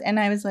like and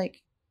I was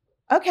like,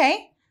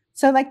 okay.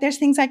 So like there's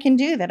things I can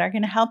do that are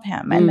going to help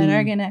him and that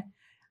are going to,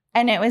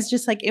 and it was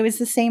just like, it was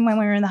the same when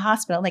we were in the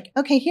hospital. Like,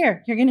 okay,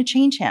 here, you're going to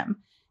change him.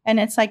 And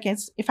it's like,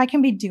 if I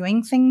can be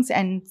doing things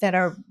and that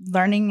are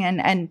learning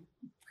and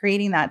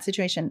creating that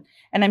situation.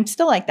 And I'm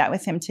still like that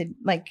with him to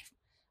like,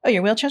 oh,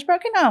 your wheelchair's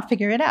broken? Oh, I'll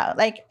figure it out.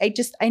 Like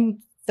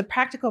the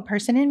practical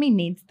person in me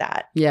needs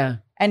that. Yeah.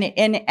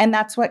 And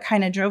that's what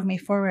kind of drove me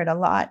forward a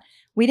lot.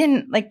 We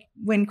didn't like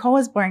when Cole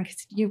was born,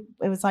 because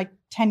it was like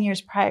 10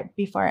 years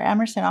before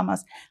Emerson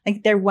almost,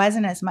 like there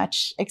wasn't as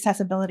much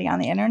accessibility on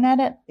the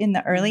internet in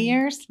the early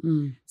years.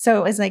 So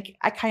it was like,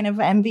 I kind of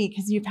envy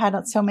because you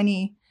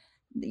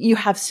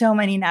have so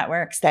many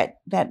networks that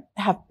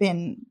have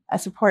been a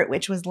support,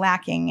 which was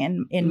lacking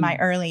in my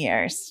early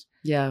years.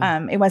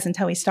 Yeah. It wasn't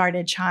until we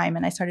started Chime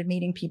and I started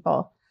meeting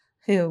people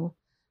who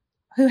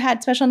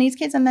had special needs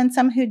kids and then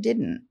some who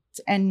didn't.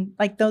 And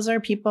like, those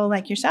are people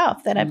like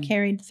yourself that I've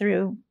carried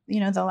through,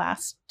 the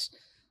last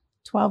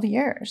 12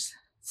 years.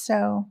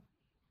 So.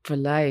 For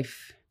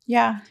life.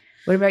 Yeah.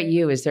 What about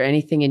you? Is there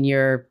anything in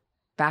your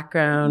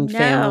background,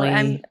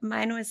 family?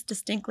 Mine was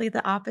distinctly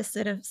the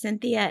opposite of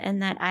Cynthia in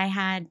that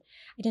I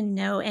didn't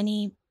know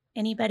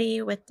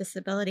anybody with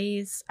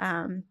disabilities.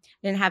 Didn't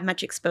have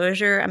much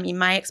exposure. I mean,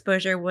 my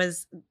exposure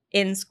was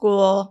in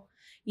school,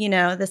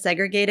 the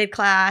segregated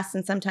class,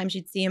 and sometimes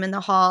you'd see him in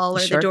the hall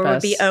or the door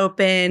would be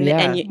open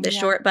and the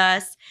short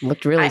bus.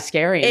 Looked really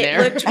scary in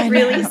there. It looked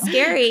really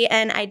scary.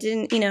 And I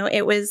didn't,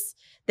 it was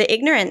the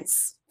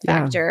ignorance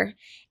factor.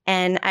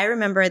 And I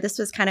remember this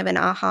was kind of an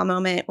aha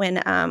moment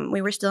when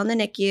we were still in the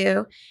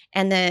NICU,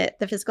 and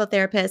the physical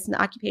therapist and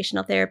the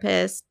occupational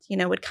therapist,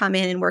 would come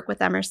in and work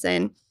with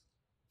Emerson.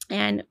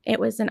 And it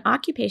was an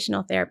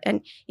occupational therapist.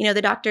 And,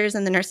 the doctors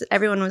and the nurses,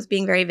 everyone was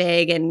being very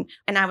vague. And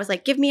I was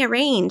like, give me a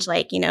range,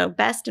 like,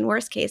 best and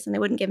worst case. And they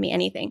wouldn't give me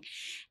anything.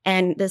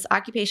 And this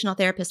occupational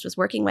therapist was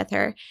working with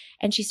her.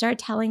 And she started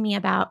telling me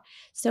about,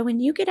 so when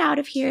you get out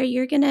of here,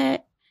 you're going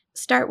to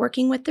start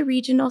working with the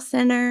regional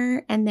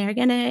center, and they're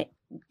going to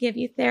give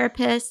you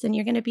therapists, and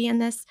you're going to be in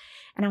this.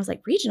 And I was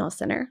like, regional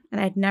center?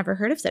 And I'd never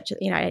heard of such a,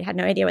 I had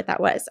no idea what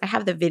that was. I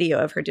have the video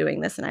of her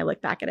doing this, and I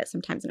look back at it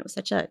sometimes, and it was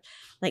such a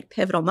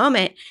pivotal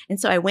moment. And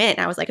so I went,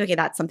 and I was like, okay,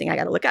 that's something I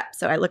got to look up.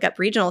 So I look up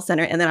regional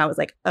center, and then I was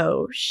like,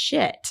 oh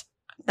shit,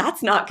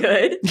 that's not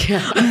good.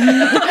 Yeah.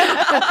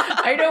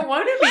 I don't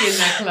want to be in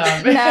that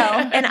club.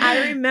 No. And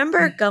I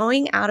remember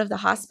going out of the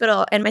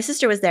hospital, and my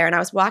sister was there, and I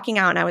was walking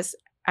out, and I was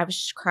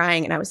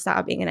crying, and I was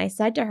sobbing. And I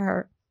said to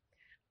her,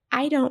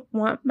 I don't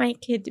want my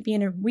kid to be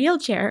in a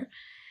wheelchair,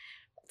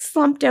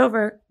 slumped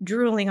over,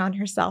 drooling on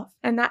herself.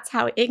 And that's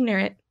how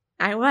ignorant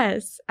I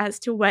was as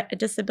to what a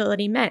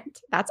disability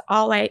meant. That's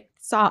all I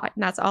saw.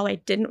 And that's all I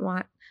didn't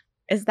want,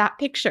 is that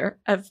picture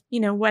of,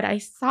 what I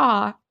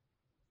saw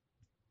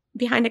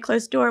behind a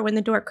closed door when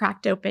the door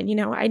cracked open.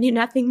 I knew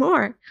nothing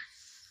more.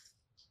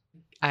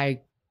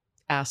 I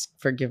ask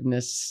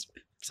forgiveness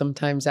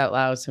sometimes out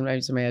loud,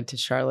 sometimes in my head, to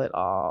Charlotte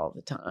all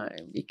the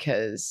time,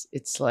 because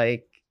it's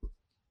like,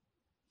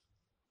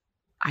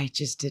 I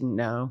just didn't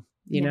know,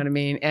 you know what I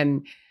mean?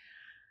 And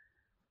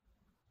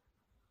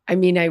I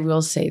mean, I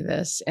will say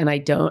this, and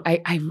I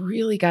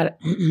really got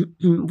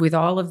with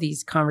all of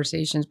these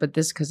conversations, but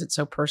this, because it's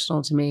so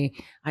personal to me,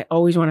 I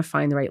always want to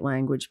find the right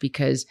language,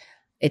 because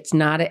it's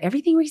not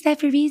everything works out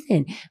for a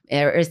reason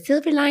or a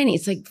silver lining.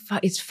 It's like,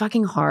 it's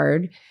fucking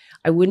hard.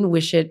 I wouldn't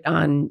wish it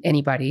on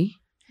anybody.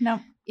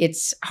 No.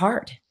 It's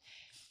hard.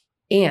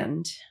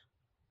 And,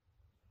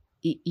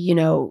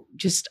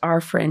 just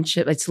our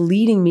friendship, it's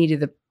leading me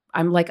to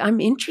I'm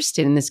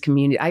interested in this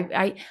community.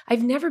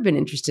 I've never been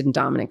interested in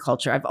dominant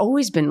culture. I've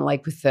always been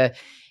like with the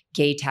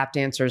gay tap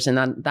dancers and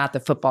not the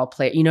football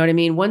player. You know what I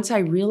mean? Once I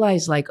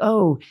realized like,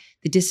 oh,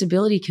 the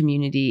disability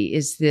community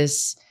is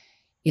this,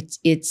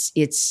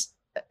 it's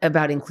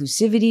about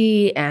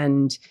inclusivity.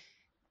 And,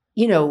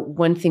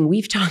 one thing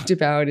we've talked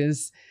about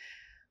is,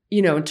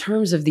 in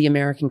terms of the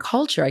American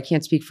culture, I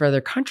can't speak for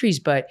other countries,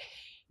 but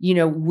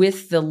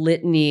with the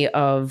litany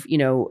of,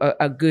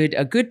 a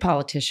good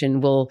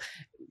politician will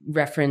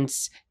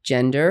reference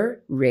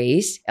gender,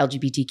 race,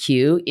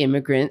 LGBTQ,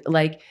 immigrant,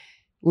 like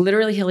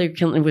literally Hillary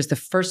Clinton was the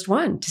first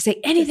one to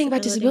say anything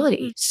about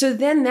disability. So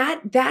then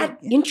that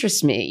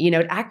interests me,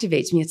 it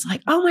activates me. It's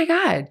like, oh my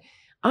God,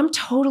 I'm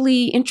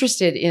totally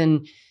interested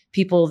in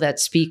people that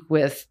speak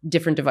with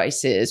different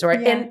devices.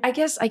 And I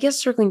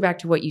guess circling back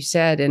to what you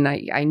said, and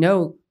I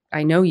know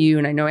you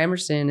and I know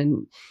Emerson,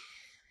 and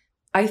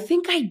I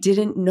think I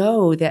didn't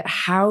know that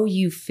how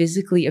you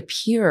physically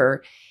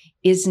appear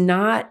is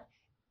not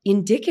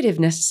indicative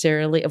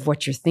necessarily of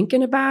what you're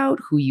thinking about,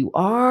 who you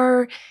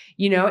are,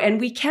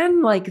 and we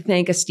can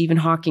thank a Stephen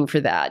Hawking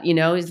for that.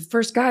 He's the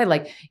first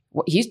guy,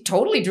 he's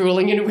totally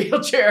drooling in a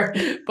wheelchair,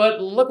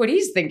 but look what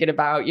he's thinking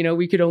about.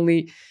 We could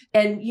only,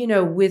 and,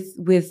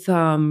 with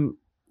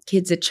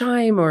kids at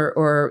Chime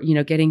or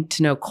getting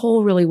to know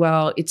Cole really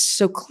well, it's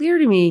so clear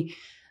to me,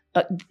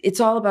 it's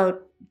all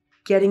about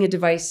getting a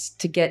device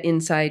to get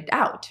inside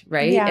out,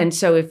 right? Yeah. And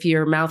so if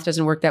your mouth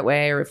doesn't work that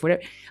way, or if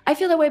whatever, I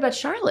feel that way about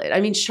Charlotte. I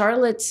mean,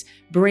 Charlotte's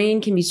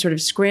brain can be sort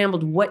of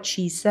scrambled. What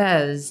she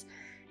says,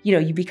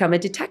 you become a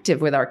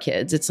detective with our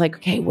kids. It's like,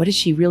 okay, what does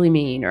she really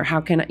mean? Or how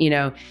can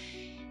I,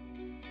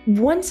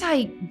 once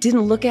I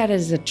didn't look at it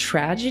as a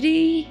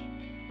tragedy,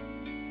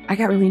 I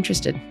got really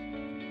interested.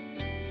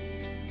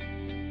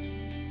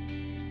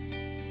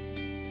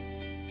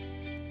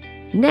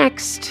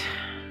 Next,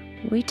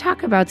 we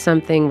talk about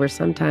something we're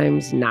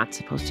sometimes not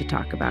supposed to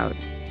talk about: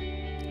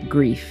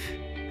 grief.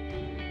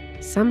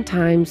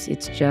 Sometimes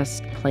it's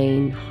just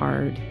plain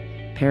hard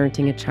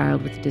parenting a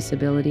child with a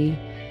disability.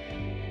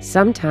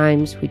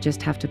 Sometimes we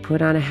just have to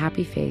put on a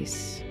happy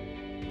face,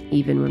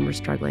 even when we're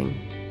struggling.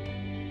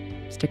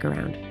 Stick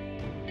around.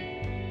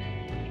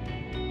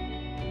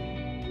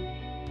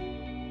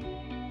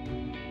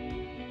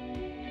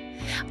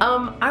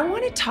 I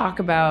want to talk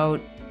about,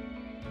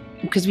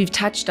 because we've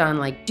touched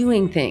on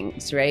doing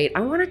things, right?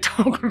 I want to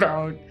talk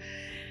about,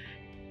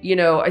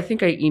 I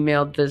think I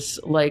emailed this,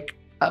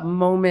 a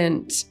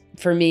moment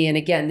for me. And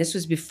again, this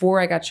was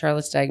before I got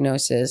Charlotte's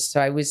diagnosis.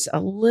 So I was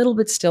a little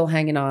bit still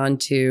hanging on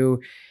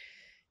to,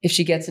 if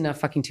she gets enough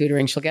fucking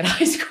tutoring, she'll get a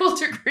high school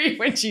degree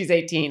when she's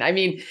 18. I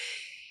mean,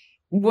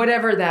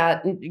 whatever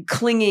that,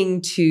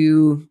 clinging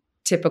to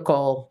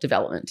typical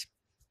development.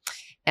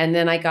 And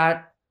then I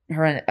got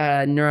her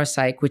a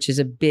neuropsych, which is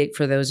a big,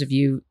 for those of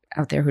you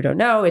out there who don't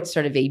know, it's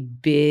sort of a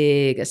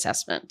big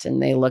assessment.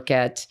 And they look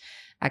at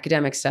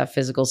academic stuff,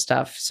 physical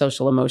stuff,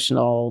 social,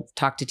 emotional,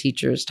 talk to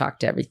teachers, talk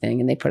to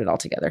everything, and they put it all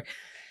together.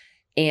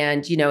 And,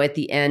 at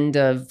the end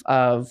of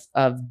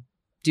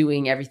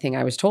doing everything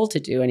I was told to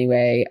do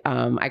anyway,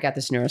 I got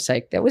this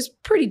neuropsych that was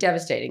pretty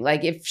devastating.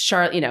 If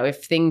Charlotte,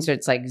 if things are,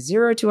 it's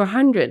 0 to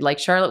 100,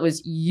 Charlotte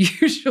was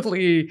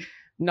usually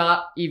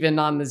not even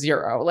on the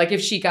 0. Like if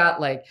she got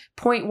like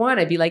 0.1,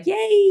 I'd be like,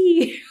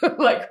 yay.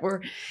 Like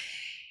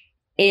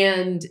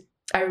and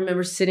I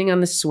remember sitting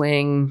on the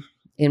swing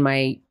in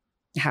my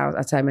house,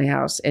 outside my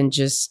house, and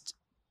just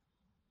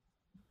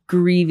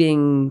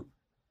grieving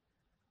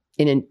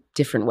in a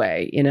different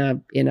way, in a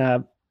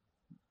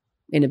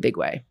big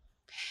way.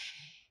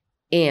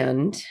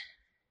 And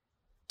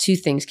two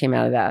things came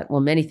out of that. Well,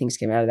 many things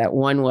came out of that.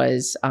 One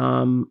was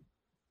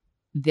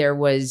there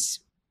was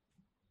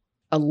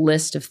a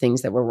list of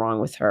things that were wrong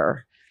with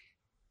her,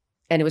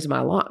 and it was a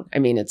mile long. I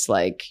mean, it's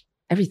like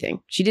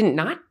everything. She didn't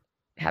not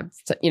have,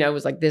 it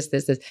was like this.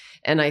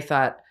 And I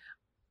thought,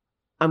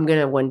 I'm going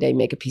to one day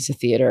make a piece of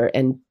theater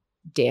and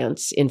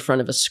dance in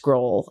front of a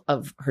scroll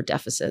of her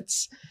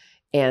deficits.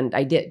 And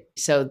I did.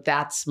 So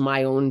that's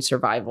my own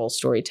survival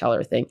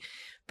storyteller thing.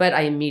 But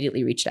I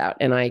immediately reached out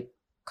and I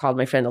called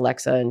my friend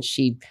Alexa, and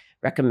she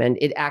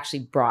recommended, it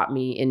actually brought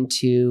me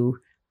into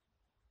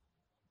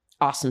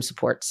awesome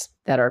supports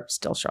that are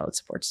still Charlotte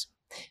supports.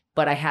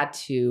 But I had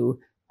to,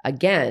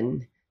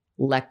 again,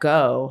 let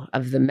go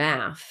of the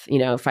math.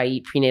 If I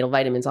eat prenatal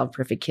vitamins, I'll have a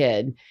perfect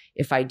kid.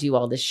 If I do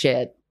all this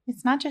shit.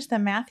 It's not just the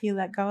math you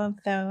let go of,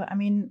 though. I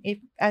mean,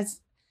 as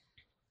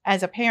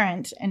a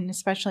parent, and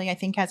especially I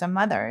think as a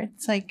mother,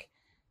 it's like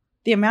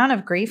the amount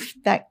of grief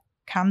that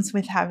comes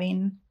with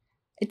having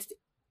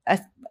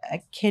a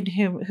kid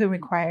who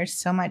requires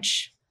so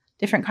much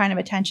different kind of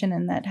attention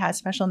and that has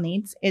special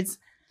needs is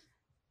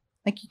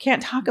like, you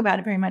can't talk about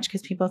it very much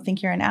because people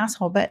think you're an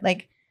asshole. But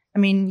like, I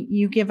mean,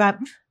 you give up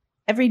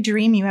every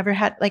dream you ever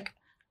had. Like,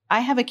 I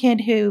have a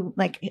kid who,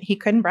 like, he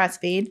couldn't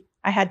breastfeed.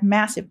 I had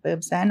massive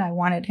boobs then. I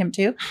wanted him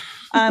to.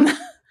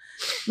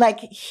 Like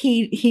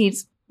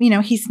he's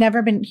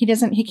never been,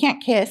 he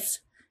can't kiss.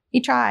 He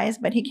tries,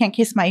 but he can't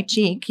kiss my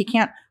cheek. He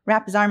can't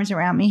wrap his arms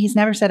around me. He's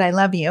never said, I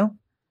love you.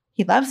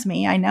 He loves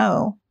me, I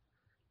know,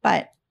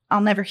 but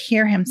I'll never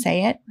hear him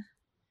say it.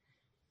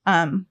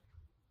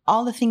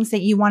 All the things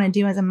that you want to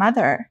do as a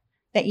mother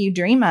that you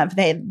dream of,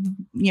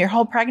 your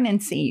whole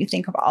pregnancy, you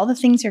think of all the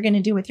things you're going to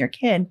do with your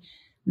kid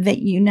that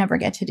you never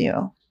get to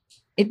do.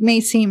 It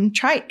may seem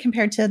trite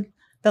compared to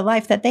the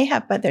life that they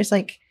have, but there's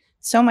like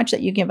so much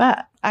that you give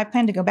up. I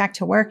plan to go back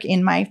to work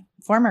in my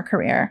former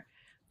career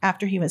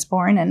after he was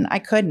born, and I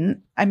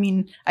couldn't. I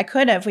mean, we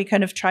could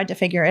have tried to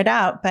figure it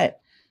out, but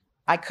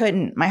I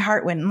couldn't. My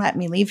heart wouldn't let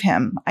me leave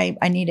him.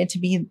 I needed to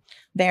be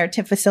there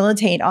to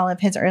facilitate all of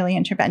his early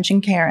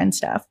intervention care and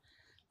stuff.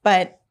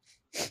 But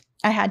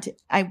I had to,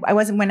 I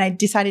wasn't, when I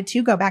decided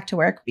to go back to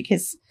work,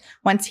 because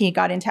once he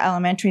got into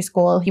elementary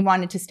school, he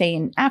wanted to stay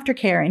in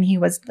aftercare, and he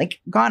was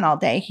like gone all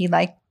day. He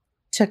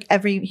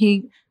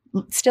he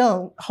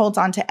still holds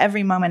on to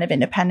every moment of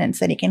independence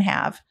that he can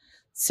have.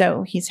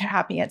 So he's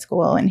happy at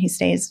school and he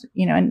stays,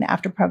 in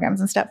after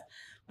programs and stuff.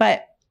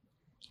 But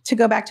to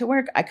go back to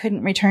work, I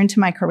couldn't return to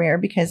my career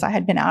because I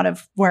had been out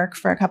of work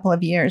for a couple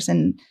of years,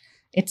 and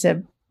it's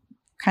a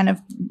kind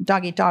of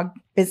dog-eat-dog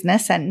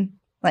business. And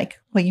like,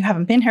 well, you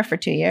haven't been here for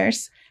 2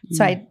 years. Mm.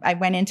 So I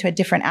went into a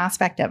different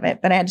aspect of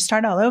it, but I had to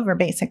start all over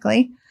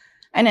basically.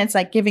 And it's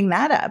like giving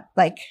that up.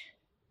 Like,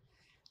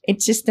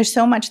 it's just, there's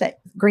so much that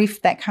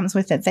grief that comes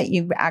with it that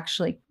you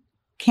actually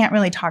can't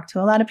really talk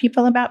to a lot of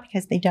people about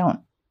because they don't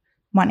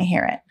want to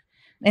hear it.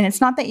 And it's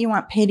not that you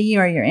want pity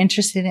or you're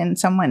interested in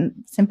someone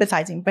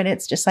sympathizing, but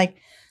it's just like,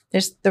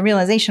 there's the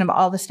realization of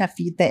all the stuff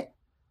that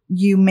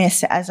you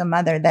miss as a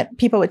mother that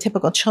people with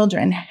typical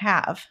children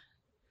have.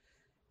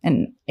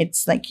 And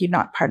it's like, you're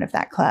not part of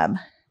that club.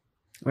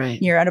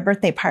 Right. You're at a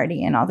birthday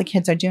party and all the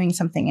kids are doing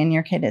something and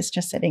your kid is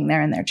just sitting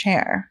there in their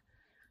chair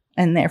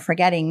and they're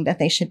forgetting that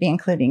they should be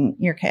including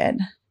your kid.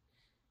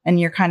 And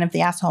you're kind of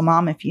the asshole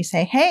mom if you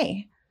say,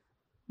 hey,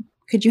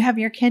 could you have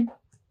your kid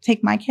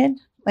take my kid?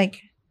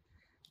 Like,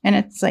 and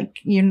it's like,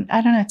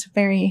 I don't know,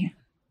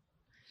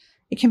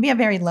 it can be a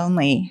very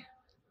lonely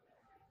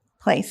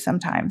place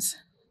sometimes.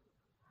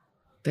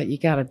 But you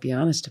got to be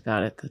honest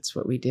about it. That's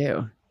what we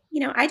do.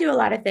 I do a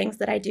lot of things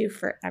that I do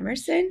for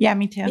Emerson. Yeah,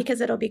 me too.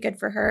 Because it'll be good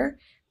for her.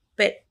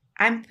 But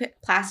I'm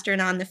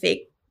plastering on the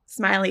fake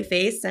smiley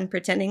face and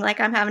pretending like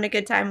I'm having a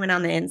good time when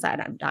on the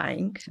inside I'm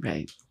dying.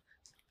 Right.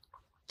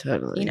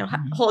 Totally.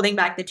 Holding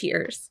back the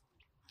tears.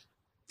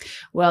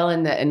 Well,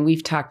 and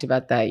we've talked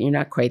about that. You're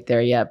not quite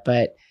there yet,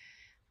 but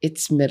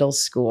it's middle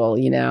school,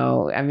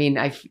 I mean,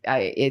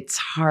 it's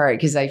hard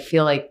because I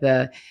feel like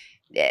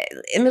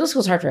in middle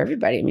school is hard for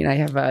everybody. I mean, I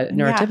have a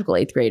neurotypical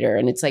 8th grader,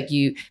 and it's like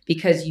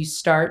because you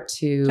start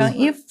to. Don't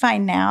you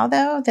find now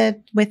though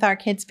that with our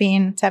kids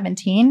being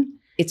 17,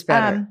 it's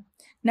better?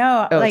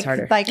 No, it's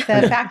harder. Like the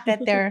fact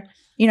that they're,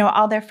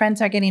 all their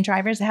friends are getting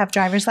have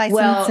driver's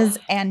licenses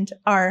and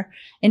are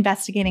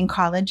investigating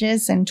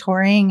colleges and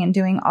touring and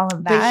doing all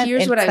of that. But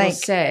here's what I will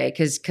say,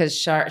 because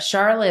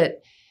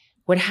Charlotte.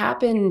 What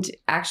happened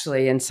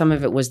actually, and some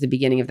of it was the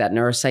beginning of that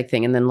neuropsych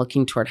thing, and then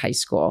looking toward high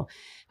school,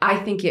 I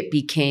think it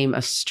became a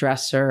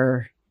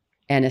stressor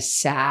and a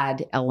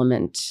sad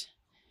element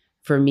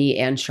for me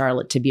and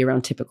Charlotte to be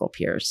around typical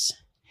peers.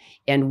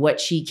 And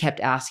what she kept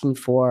asking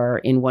for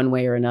in one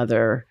way or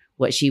another,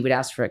 what she would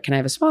ask for, can I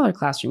have a smaller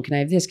classroom? Can I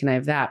have this? Can I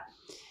have that?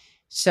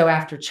 So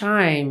after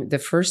Chime, the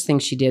first thing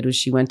she did was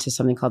she went to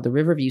something called the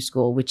Riverview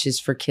School, which is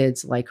for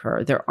kids like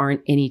her. There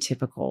aren't any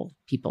typical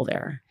people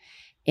there.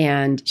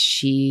 And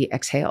she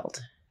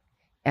exhaled.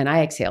 And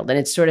I exhaled. And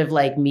it's sort of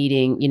like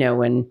meeting,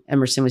 when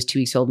Emerson was 2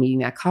 weeks old, meeting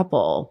that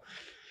couple,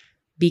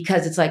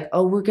 because it's like,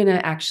 oh, we're going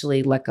to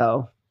actually let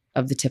go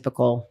of the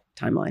typical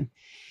timeline.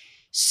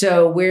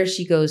 So where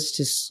she goes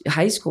to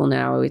high school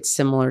now, it's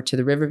similar to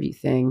the Riverview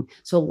thing.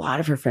 So a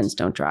lot of her friends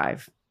don't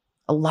drive.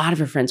 A lot of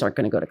her friends aren't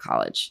going to go to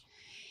college.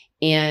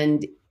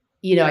 And,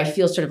 I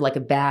feel sort of like a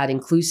bad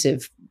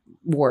inclusive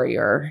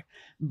warrior.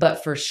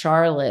 But for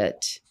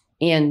Charlotte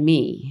and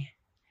me,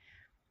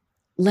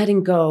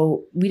 letting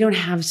go, we don't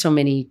have so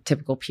many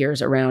typical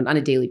peers around on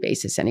a daily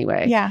basis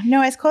anyway. Yeah.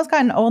 No, as Cole's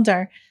gotten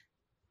older,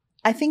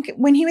 I think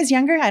when he was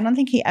younger, I don't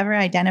think he ever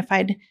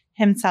identified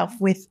himself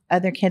with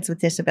other kids with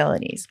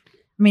disabilities.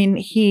 I mean,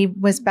 he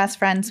was best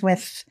friends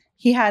with,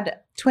 he had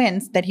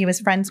twins that he was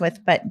friends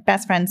with, but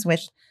best friends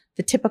with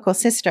the typical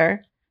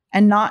sister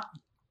and not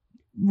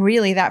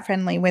really that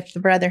friendly with the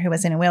brother who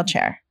was in a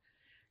wheelchair.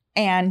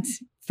 And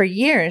for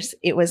years,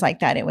 it was like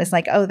that. It was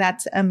like, oh,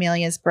 that's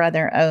Amelia's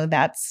brother. Oh,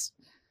 that's,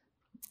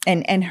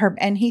 and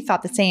he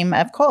thought the same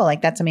of Cole,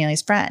 like that's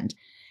Amelia's friend.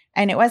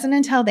 And it wasn't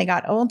until they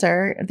got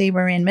older, they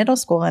were in middle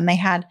school and they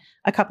had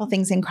a couple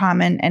things in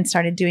common and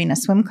started doing a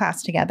swim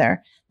class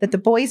together, that the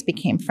boys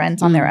became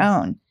friends on their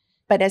own.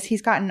 But as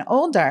he's gotten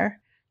older,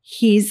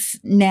 he's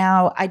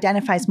now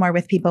identifies more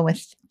with people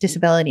with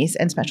disabilities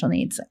and special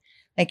needs.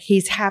 Like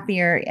he's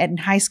happier in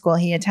high school.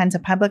 He attends a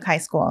public high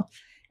school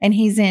and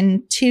he's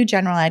in 2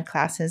 general ed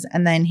classes.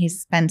 And then he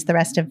spends the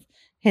rest of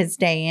his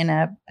day in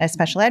a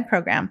special ed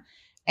program.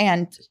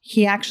 And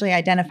he actually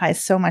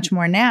identifies so much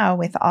more now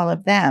with all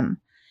of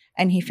them.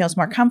 And he feels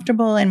more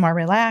comfortable and more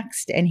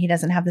relaxed, and he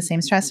doesn't have the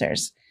same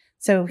stressors.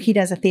 So he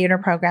does a theater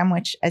program,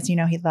 which, as you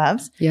know, he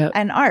loves,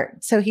 and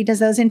art. So he does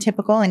those in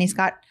typical, and he's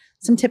got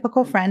some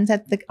typical friends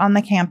on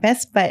the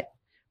campus, but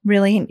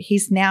really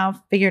he's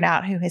now figured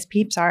out who his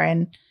peeps are.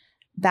 And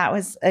that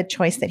was a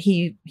choice that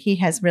he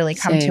has really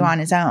come to on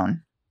his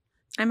own.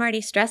 I'm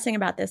already stressing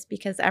about this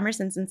because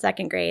Emerson's in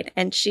 2nd grade,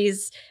 and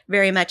she's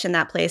very much in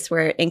that place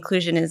where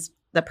inclusion is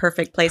the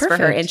perfect place for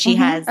her. And she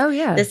has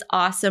this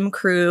awesome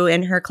crew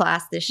in her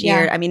class this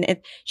year. I mean,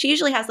 she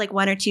usually has like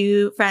 1 or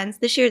 2 friends.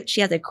 This year, she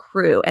has a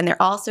crew and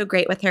they're all so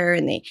great with her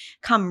and they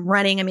come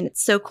running. I mean,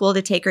 it's so cool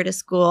to take her to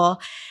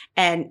school.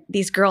 And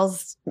these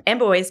girls and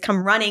boys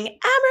come running,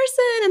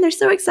 Emerson, and they're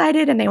so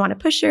excited and they want to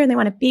push her and they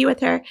want to be with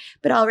her.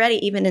 But already,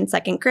 even in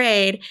 2nd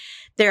grade,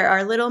 there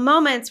are little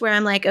moments where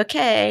I'm like,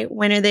 okay,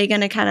 when are they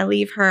going to kind of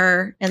leave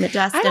her in the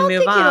dust and move on? I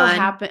don't think it'll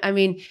happen. I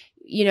mean,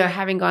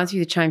 having gone through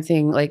the Chime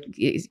thing, like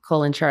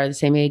Cole and Char are the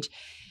same age,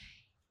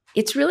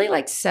 it's really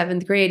like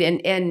 7th grade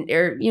and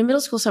middle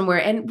school somewhere.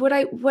 And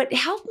what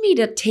helped me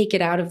to take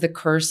it out of the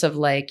curse of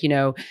like,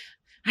 I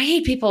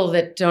hate people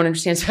that don't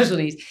understand special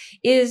needs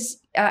is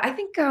I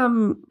think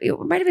it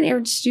might have been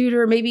Aaron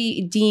Studer,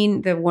 maybe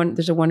Dean,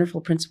 there's a wonderful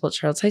principal at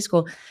Charlotte's High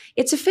School.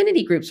 It's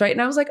affinity groups, right?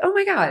 And I was like, oh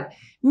my God,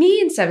 me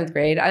in 7th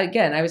grade,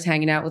 I was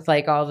hanging out with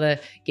like all the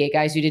gay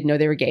guys who didn't know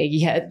they were gay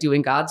yet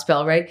doing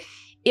Godspell, right?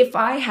 If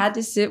I had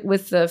to sit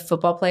with the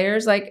football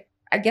players, like,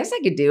 I guess I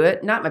could do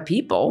it, not my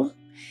people.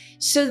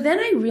 So then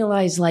I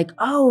realized like,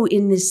 oh,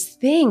 in this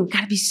thing,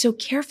 gotta be so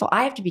careful.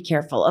 I have to be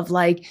careful of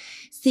like,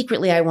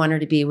 secretly, I want her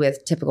to be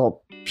with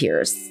typical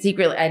peers.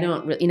 Secretly, I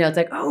don't really, it's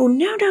like, oh,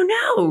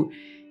 no.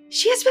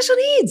 She has special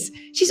needs.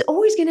 She's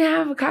always gonna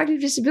have a cognitive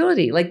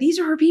disability. Like, these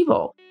are her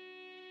people.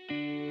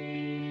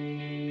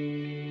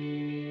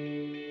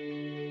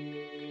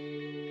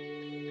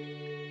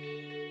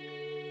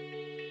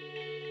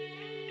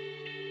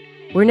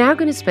 We're now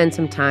going to spend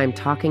some time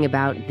talking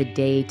about the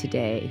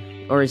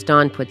day-to-day, or as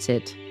Dawn puts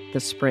it, the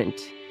sprint.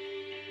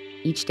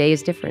 Each day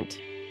is different.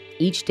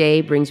 Each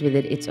day brings with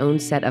it its own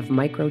set of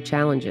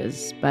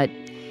micro-challenges, but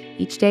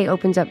each day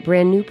opens up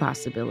brand new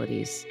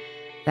possibilities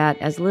that,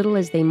 as little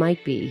as they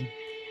might be,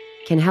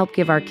 can help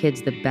give our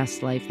kids the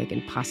best life they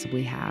can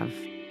possibly have.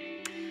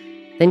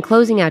 Then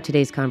closing out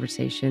today's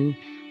conversation,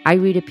 I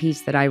read a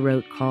piece that I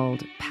wrote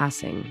called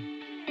Passing,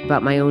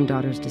 about my own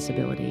daughter's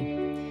disability.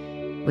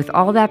 With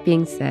all that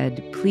being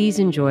said, please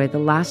enjoy the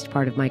last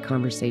part of my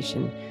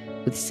conversation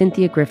with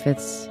Cynthia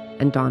Griffiths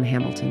and Dawn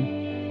Hamilton.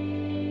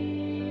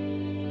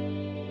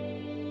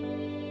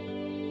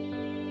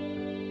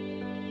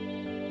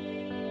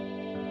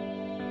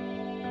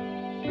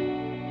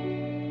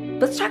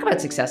 Let's talk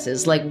about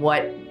successes, like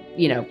what,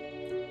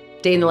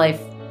 day in the life,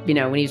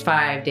 when he's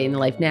 5, day in the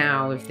life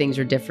now, if things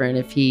are different,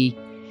 if he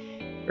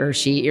or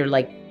she, or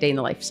like day in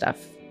the life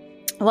stuff.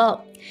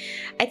 Well,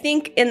 I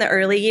think in the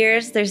early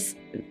years,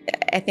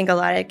 I think a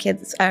lot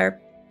of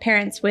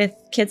parents with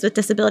kids with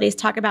disabilities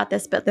talk about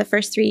this, but the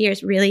first 3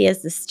 years really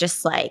is this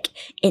just like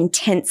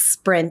intense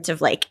sprint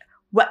of like,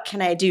 what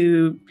can I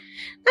do?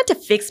 Not to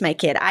fix my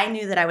kid. I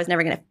knew that I was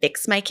never going to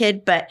fix my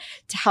kid, but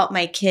to help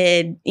my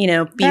kid, be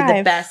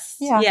the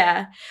best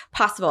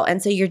possible.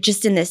 And so you're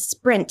just in this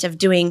sprint of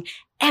doing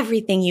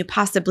everything you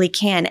possibly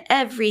can,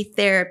 every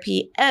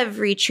therapy,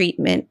 every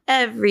treatment,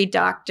 every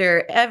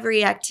doctor,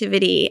 every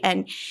activity.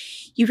 And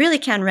you really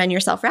can run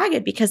yourself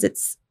ragged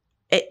because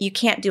you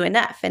can't do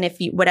enough. And if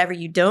whatever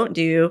you don't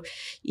do,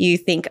 you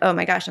think, oh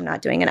my gosh, I'm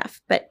not doing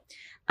enough. But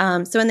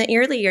so in the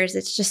early years,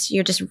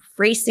 you're just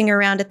racing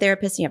around a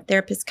therapist, and you have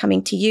therapists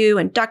coming to you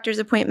and doctor's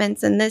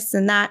appointments and this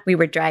and that. We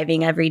were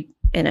driving every,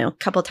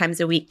 couple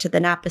times a week to the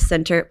Napa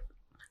Center,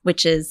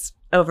 which is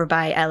over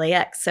by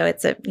LAX. So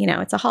it's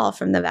a haul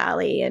from the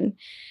Valley, and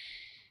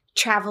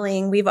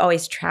traveling. We've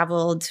always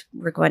traveled.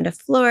 We're going to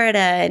Florida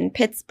and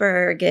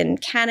Pittsburgh and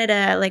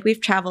Canada. Like,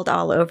 we've traveled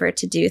all over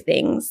to do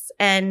things.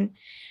 And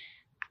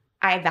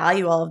I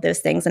value all of those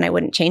things, and I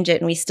wouldn't change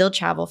it. And we still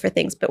travel for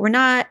things, but we're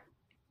not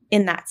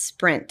in that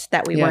sprint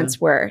that we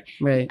once were.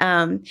 Right.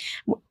 Kind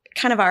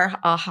of our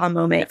aha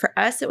moment for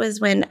us, it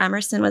was when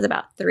Emerson was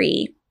about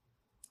 3.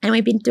 And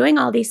we'd been doing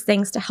all these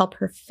things to help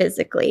her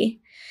physically.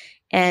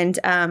 And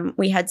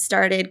we had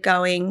started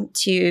going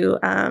to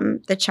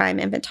the Chime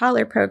Infant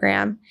Toddler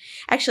program.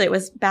 Actually, it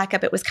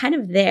was kind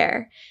of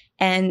there.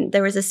 And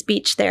there was a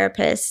speech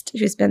therapist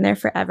who's been there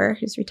forever,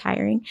 who's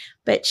retiring.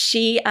 But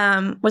she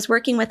was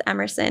working with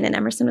Emerson, and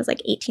Emerson was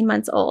like 18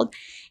 months old.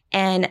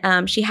 And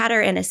she had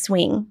her in a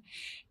swing.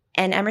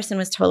 And Emerson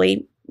was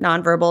totally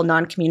nonverbal,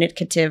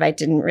 non-communicative. I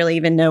didn't really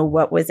even know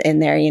what was in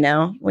there,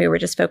 We were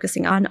just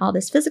focusing on all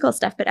this physical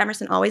stuff. But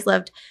Emerson always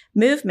loved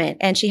movement.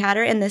 And she had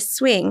her in this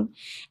swing.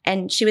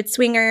 And she would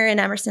swing her, and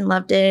Emerson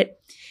loved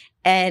it.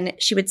 And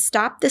she would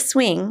stop the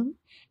swing,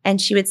 and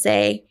she would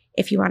say,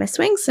 if you want to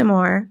swing some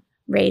more,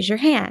 raise your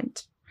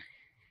hand.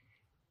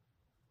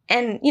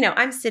 And,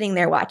 I'm sitting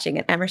there watching,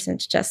 and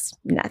Emerson's just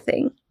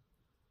nothing.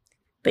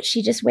 But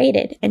she just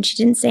waited, and she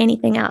didn't say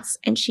anything else.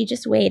 And she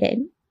just waited.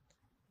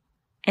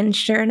 And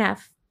sure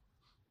enough,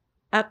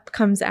 up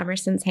comes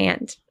Emerson's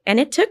hand. And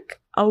it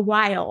took a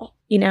while,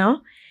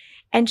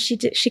 And she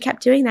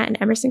kept doing that, and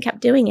Emerson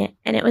kept doing it.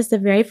 And it was the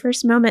very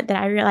first moment that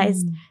I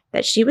realized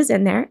that she was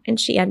in there and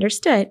she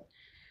understood.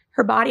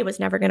 Her body was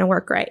never going to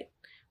work right.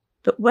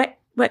 But what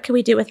could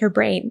we do with her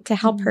brain to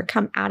help her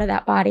come out of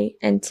that body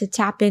and to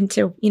tap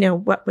into,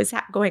 what was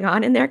going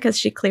on in there? Because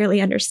she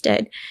clearly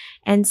understood.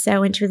 And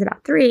so when she was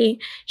about 3,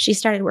 she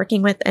started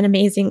working with an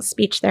amazing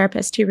speech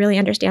therapist who really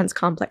understands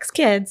complex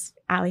kids,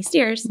 Allie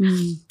Steers.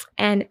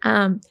 And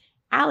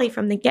Allie,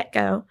 from the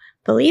get-go,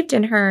 believed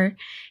in her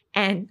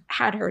and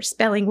had her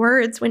spelling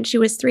words when she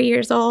was 3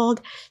 years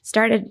old,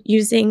 started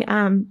using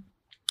an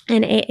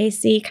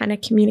AAC kind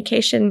of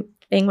communication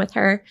thing with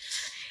her.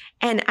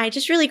 And I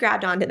just really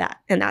grabbed onto that.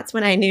 And that's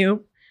when I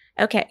knew,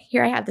 okay,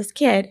 here I have this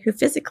kid who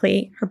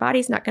physically, her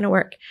body's not going to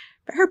work,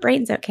 but her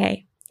brain's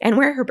okay. And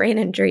where her brain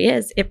injury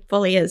is, it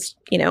fully is,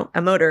 the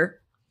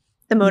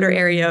motor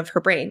area of her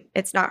brain.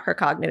 It's not her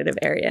cognitive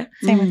area.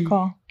 Same with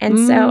Cole. And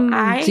so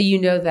So you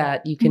know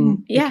that you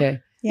can. Yeah. Okay.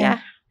 Yeah.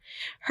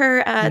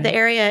 Her, the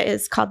area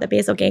is called the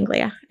basal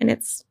ganglia, and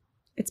it's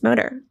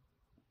motor.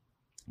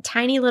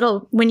 Tiny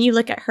little, when you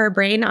look at her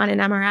brain on an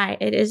MRI,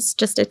 it is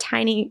just a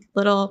tiny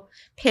little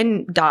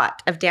pin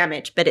dot of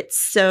damage, but it's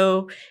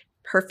so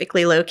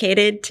perfectly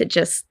located to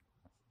just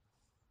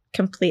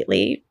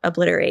completely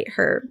obliterate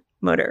her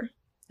motor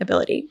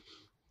ability.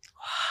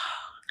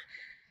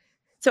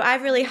 So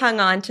I've really hung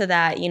on to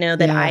that,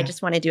 that I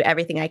just want to do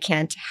everything I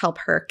can to help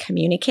her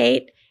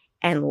communicate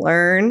and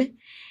learn.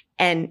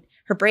 And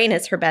her brain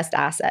is her best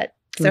asset.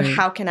 So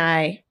how can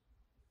I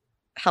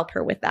help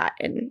her with that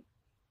and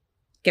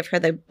give her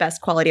the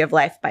best quality of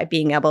life by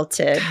being able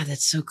to. God,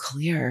 that's so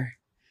clear.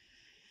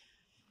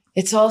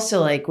 It's also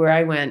like where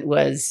I went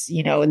was,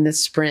 in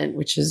this sprint,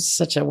 which is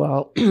such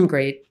a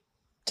great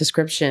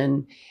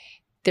description.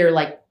 They're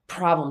like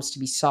problems to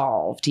be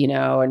solved,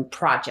 and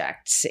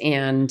projects.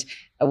 And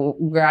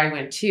where I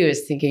went to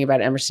is thinking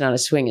about Emerson on a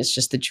swing is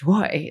just the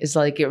joy. It's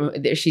like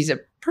she's a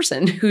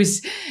person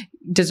who's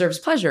deserves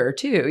pleasure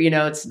too.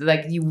 It's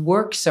like you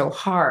work so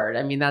hard.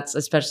 I mean, that's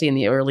especially in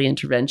the early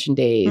intervention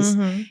days.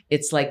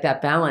 It's like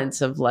that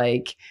balance of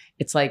like,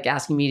 it's like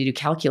asking me to do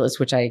calculus,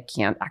 which I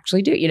can't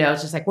actually do.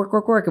 It's just like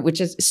work,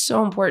 which is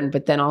so important.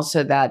 But then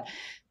also that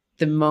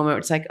the moment where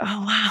it's like,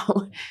 oh,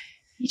 wow,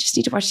 you just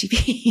need to watch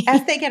TV.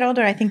 As they get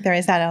older, I think there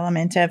is that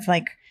element of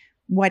like,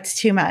 what's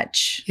too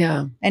much?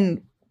 Yeah.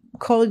 And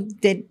Cole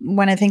did,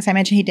 one of the things I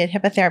mentioned, he did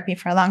HIPAA therapy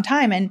for a long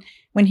time. And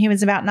when he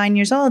was about 9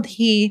 years old,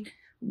 it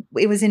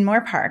was in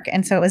Moore Park.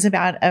 And so it was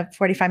about a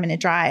 45-minute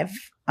drive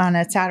on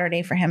a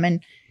Saturday for him.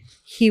 And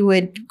he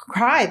would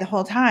cry the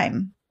whole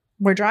time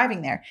we're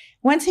driving there.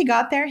 Once he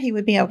got there, he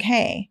would be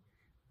okay.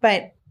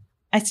 But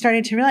I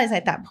started to realize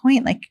at that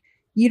point, like,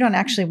 you don't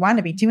actually want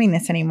to be doing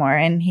this anymore.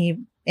 And he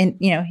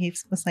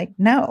was like,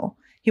 no,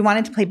 he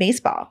wanted to play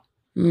baseball.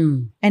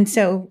 And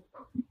so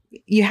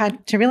you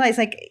had to realize,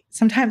 like,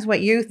 sometimes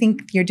what you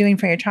think you're doing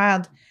for your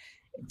child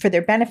for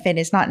their benefit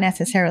is not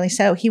necessarily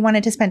so. He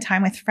wanted to spend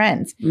time with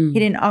friends. He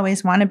didn't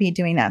always want to be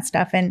doing that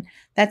stuff. And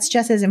that's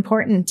just as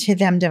important to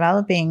them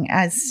developing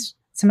as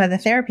some of the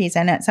therapies.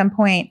 And at some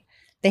point,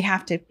 they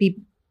have to be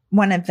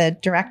one of the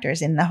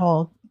directors in the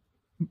whole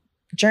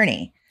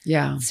journey.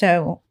 Yeah.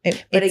 So,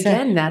 but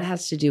again, that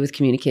has to do with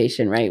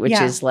communication, right? Which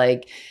is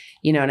like,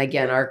 and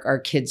again, our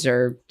kids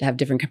have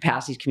different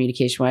capacities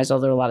communication wise,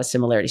 although there are a lot of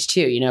similarities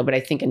too, but I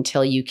think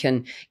until you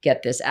can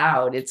get this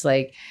out, it's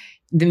like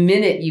the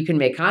minute you can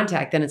make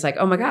contact, then it's like,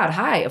 oh my God,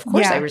 hi, of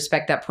course I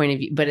respect that point of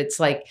view. But it's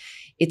like,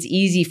 it's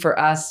easy for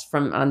us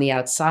from on the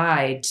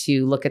outside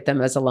to look at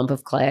them as a lump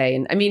of clay.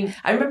 And I mean,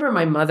 I remember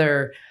my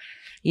mother,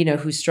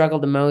 who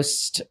struggled the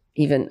most,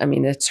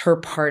 it's her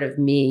part of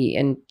me.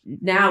 And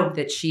now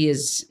that she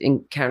is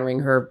encountering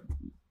her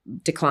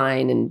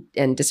decline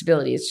and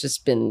disability, it's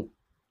just been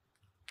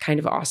kind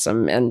of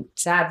awesome and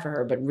sad for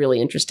her, but really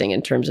interesting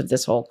in terms of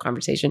this whole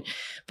conversation.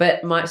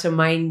 But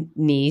my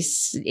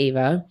niece,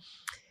 Ava,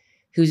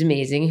 who's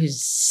amazing,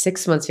 who's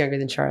 6 months younger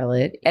than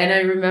Charlotte. And I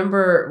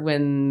remember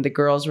when the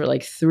girls were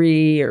like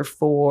 3 or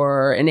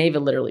 4, and Ava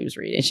literally was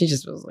reading. She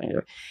just was like,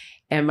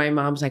 and my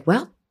mom's like,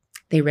 well,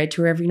 they read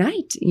to her every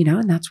night,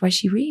 and that's why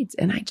she reads.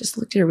 And I just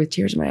looked at her with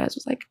tears in my eyes. I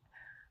was like,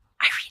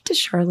 I read to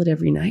Charlotte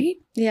every night?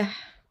 Yeah.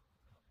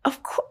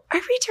 Of course, I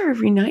read to her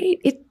every night.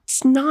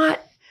 It's not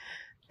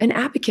an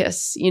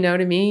abacus, you know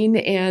what I mean?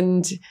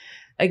 And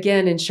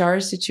again, in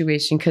Char's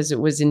situation, because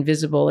it was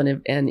invisible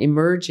and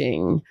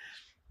emerging,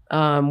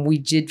 we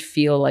did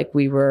feel like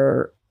we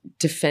were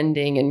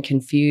defending and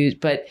confused.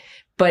 But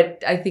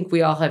I think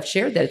we all have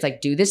shared that. It's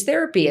like, do this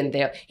therapy. And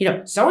they,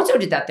 so-and-so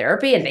did that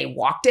therapy and they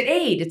walked at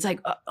 8. It's like,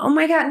 oh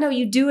my God, no,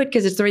 you do it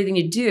because it's the right thing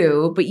to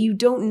do, but you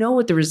don't know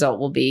what the result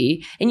will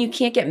be. And you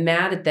can't get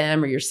mad at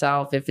them or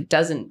yourself if it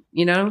doesn't,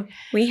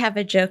 We have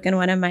a joke in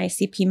one of my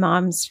CP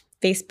moms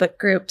Facebook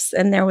groups,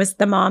 and there was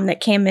the mom that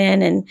came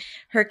in and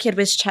her kid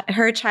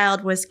her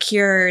child was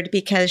cured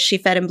because she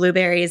fed him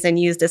blueberries and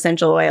used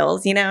essential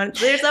oils.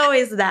 There's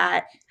always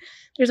that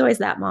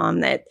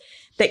mom that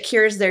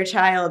cures their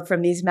child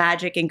from these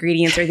magic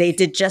ingredients, or they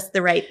did just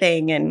the right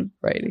thing. And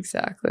right,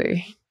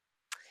 exactly.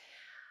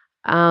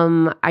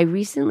 I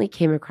recently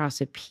came across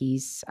a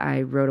piece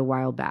I wrote a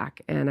while back,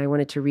 and I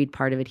wanted to read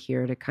part of it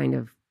here to kind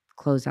of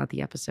close out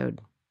the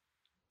episode.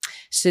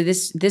 So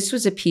this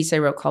was a piece I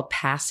wrote called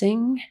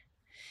Passing.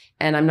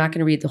 And I'm not going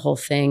to read the whole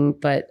thing,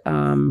 but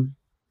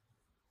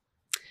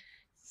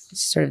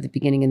it's sort of the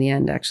beginning and the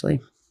end,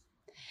 actually.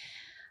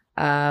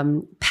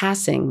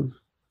 Passing.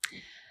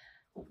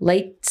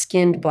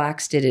 Light-skinned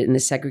blacks did it in the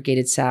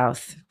segregated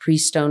South.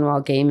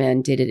 Pre-Stonewall gay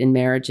men did it in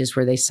marriages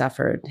where they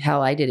suffered.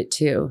 Hell, I did it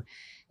too.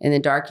 In the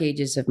dark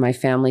ages of my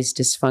family's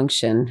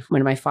dysfunction,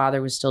 when my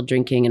father was still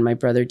drinking and my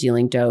brother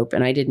dealing dope,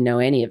 and I didn't know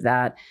any of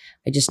that,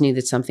 I just knew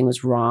that something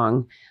was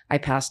wrong. I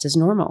passed as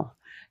normal.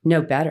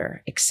 No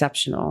better,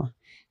 exceptional.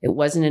 It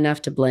wasn't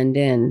enough to blend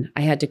in.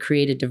 I had to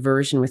create a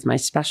diversion with my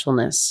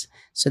specialness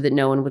so that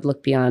no one would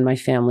look beyond my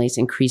family's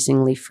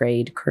increasingly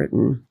frayed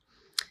curtain.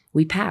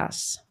 We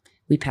pass.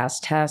 We pass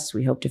tests.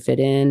 We hope to fit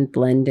in,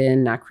 blend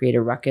in, not create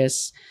a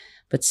ruckus.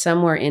 But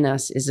somewhere in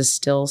us is a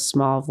still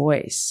small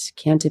voice.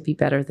 Can't it be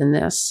better than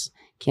this?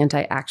 Can't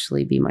I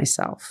actually be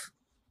myself?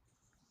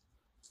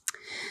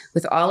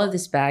 With all of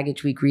this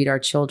baggage, we greet our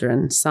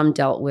children. Some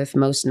dealt with,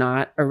 most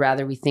not, or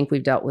rather we think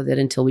we've dealt with it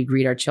until we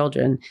greet our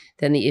children.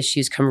 Then the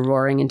issues come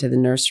roaring into the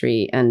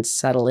nursery and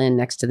settle in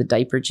next to the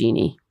diaper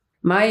genie.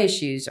 My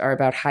issues are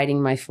about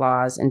hiding my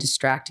flaws and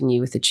distracting you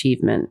with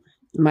achievement.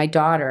 My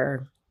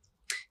daughter,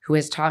 who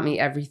has taught me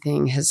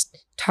everything, has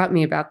taught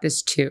me about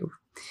this too.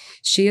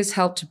 She has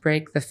helped to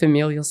break the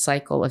familial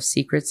cycle of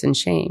secrets and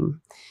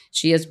shame.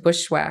 She has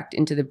bushwhacked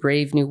into the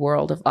brave new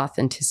world of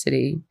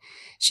authenticity.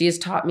 She has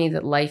taught me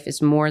that life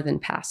is more than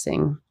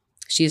passing.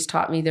 She has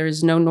taught me there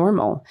is no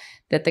normal,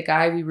 that the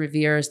guy we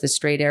revere as the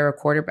straight arrow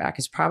quarterback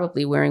is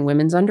probably wearing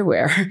women's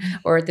underwear,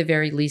 or at the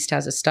very least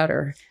has a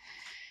stutter.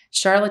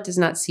 Charlotte does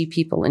not see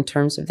people in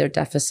terms of their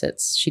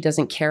deficits. She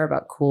doesn't care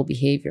about cool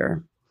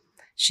behavior.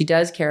 She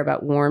does care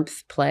about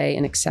warmth, play,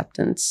 and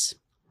acceptance.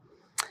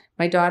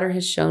 My daughter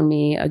has shown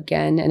me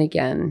again and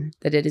again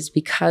that it is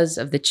because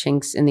of the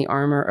chinks in the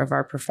armor of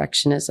our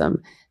perfectionism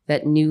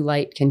that new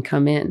light can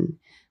come in,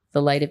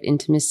 the light of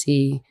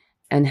intimacy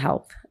and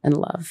help and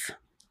love.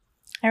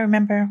 I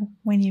remember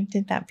when you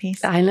did that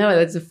piece. I know.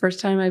 That's the first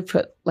time I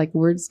put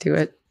words to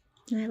it.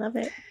 I love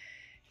it.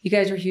 You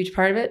guys were a huge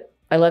part of it.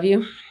 I love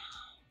you.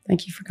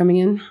 Thank you for coming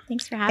in.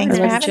 Thanks for having us.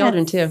 I love the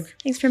children too.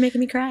 Thanks for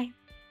making me cry.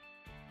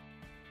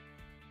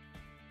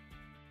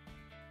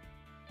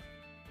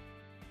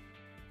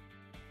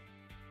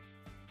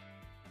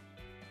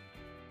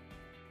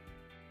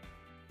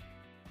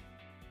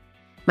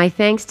 My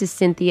thanks to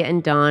Cynthia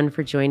and Dawn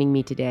for joining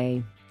me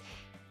today.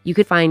 You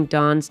could find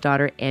Dawn's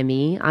daughter,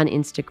 Emmy, on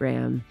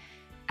Instagram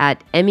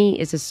at Emmy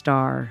is a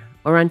Star,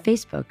 or on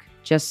Facebook.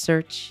 Just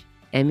search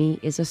Emmy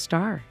is a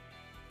Star.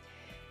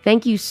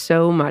 Thank you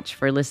so much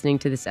for listening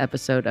to this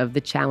episode of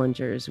The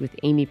Challengers with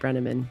Amy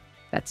Brenneman.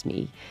 That's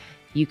me.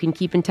 You can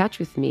keep in touch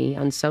with me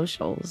on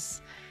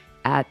socials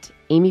at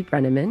Amy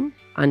Brenneman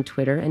on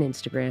Twitter and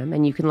Instagram,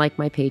 and you can like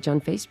my page on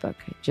Facebook.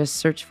 Just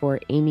search for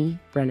Amy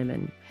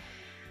Brenneman.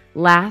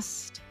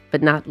 Last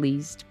but not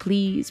least,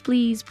 please,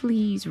 please,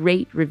 please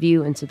rate,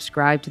 review, and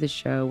subscribe to the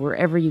show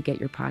wherever you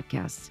get your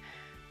podcasts.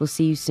 We'll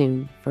see you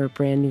soon for a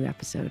brand new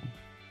episode.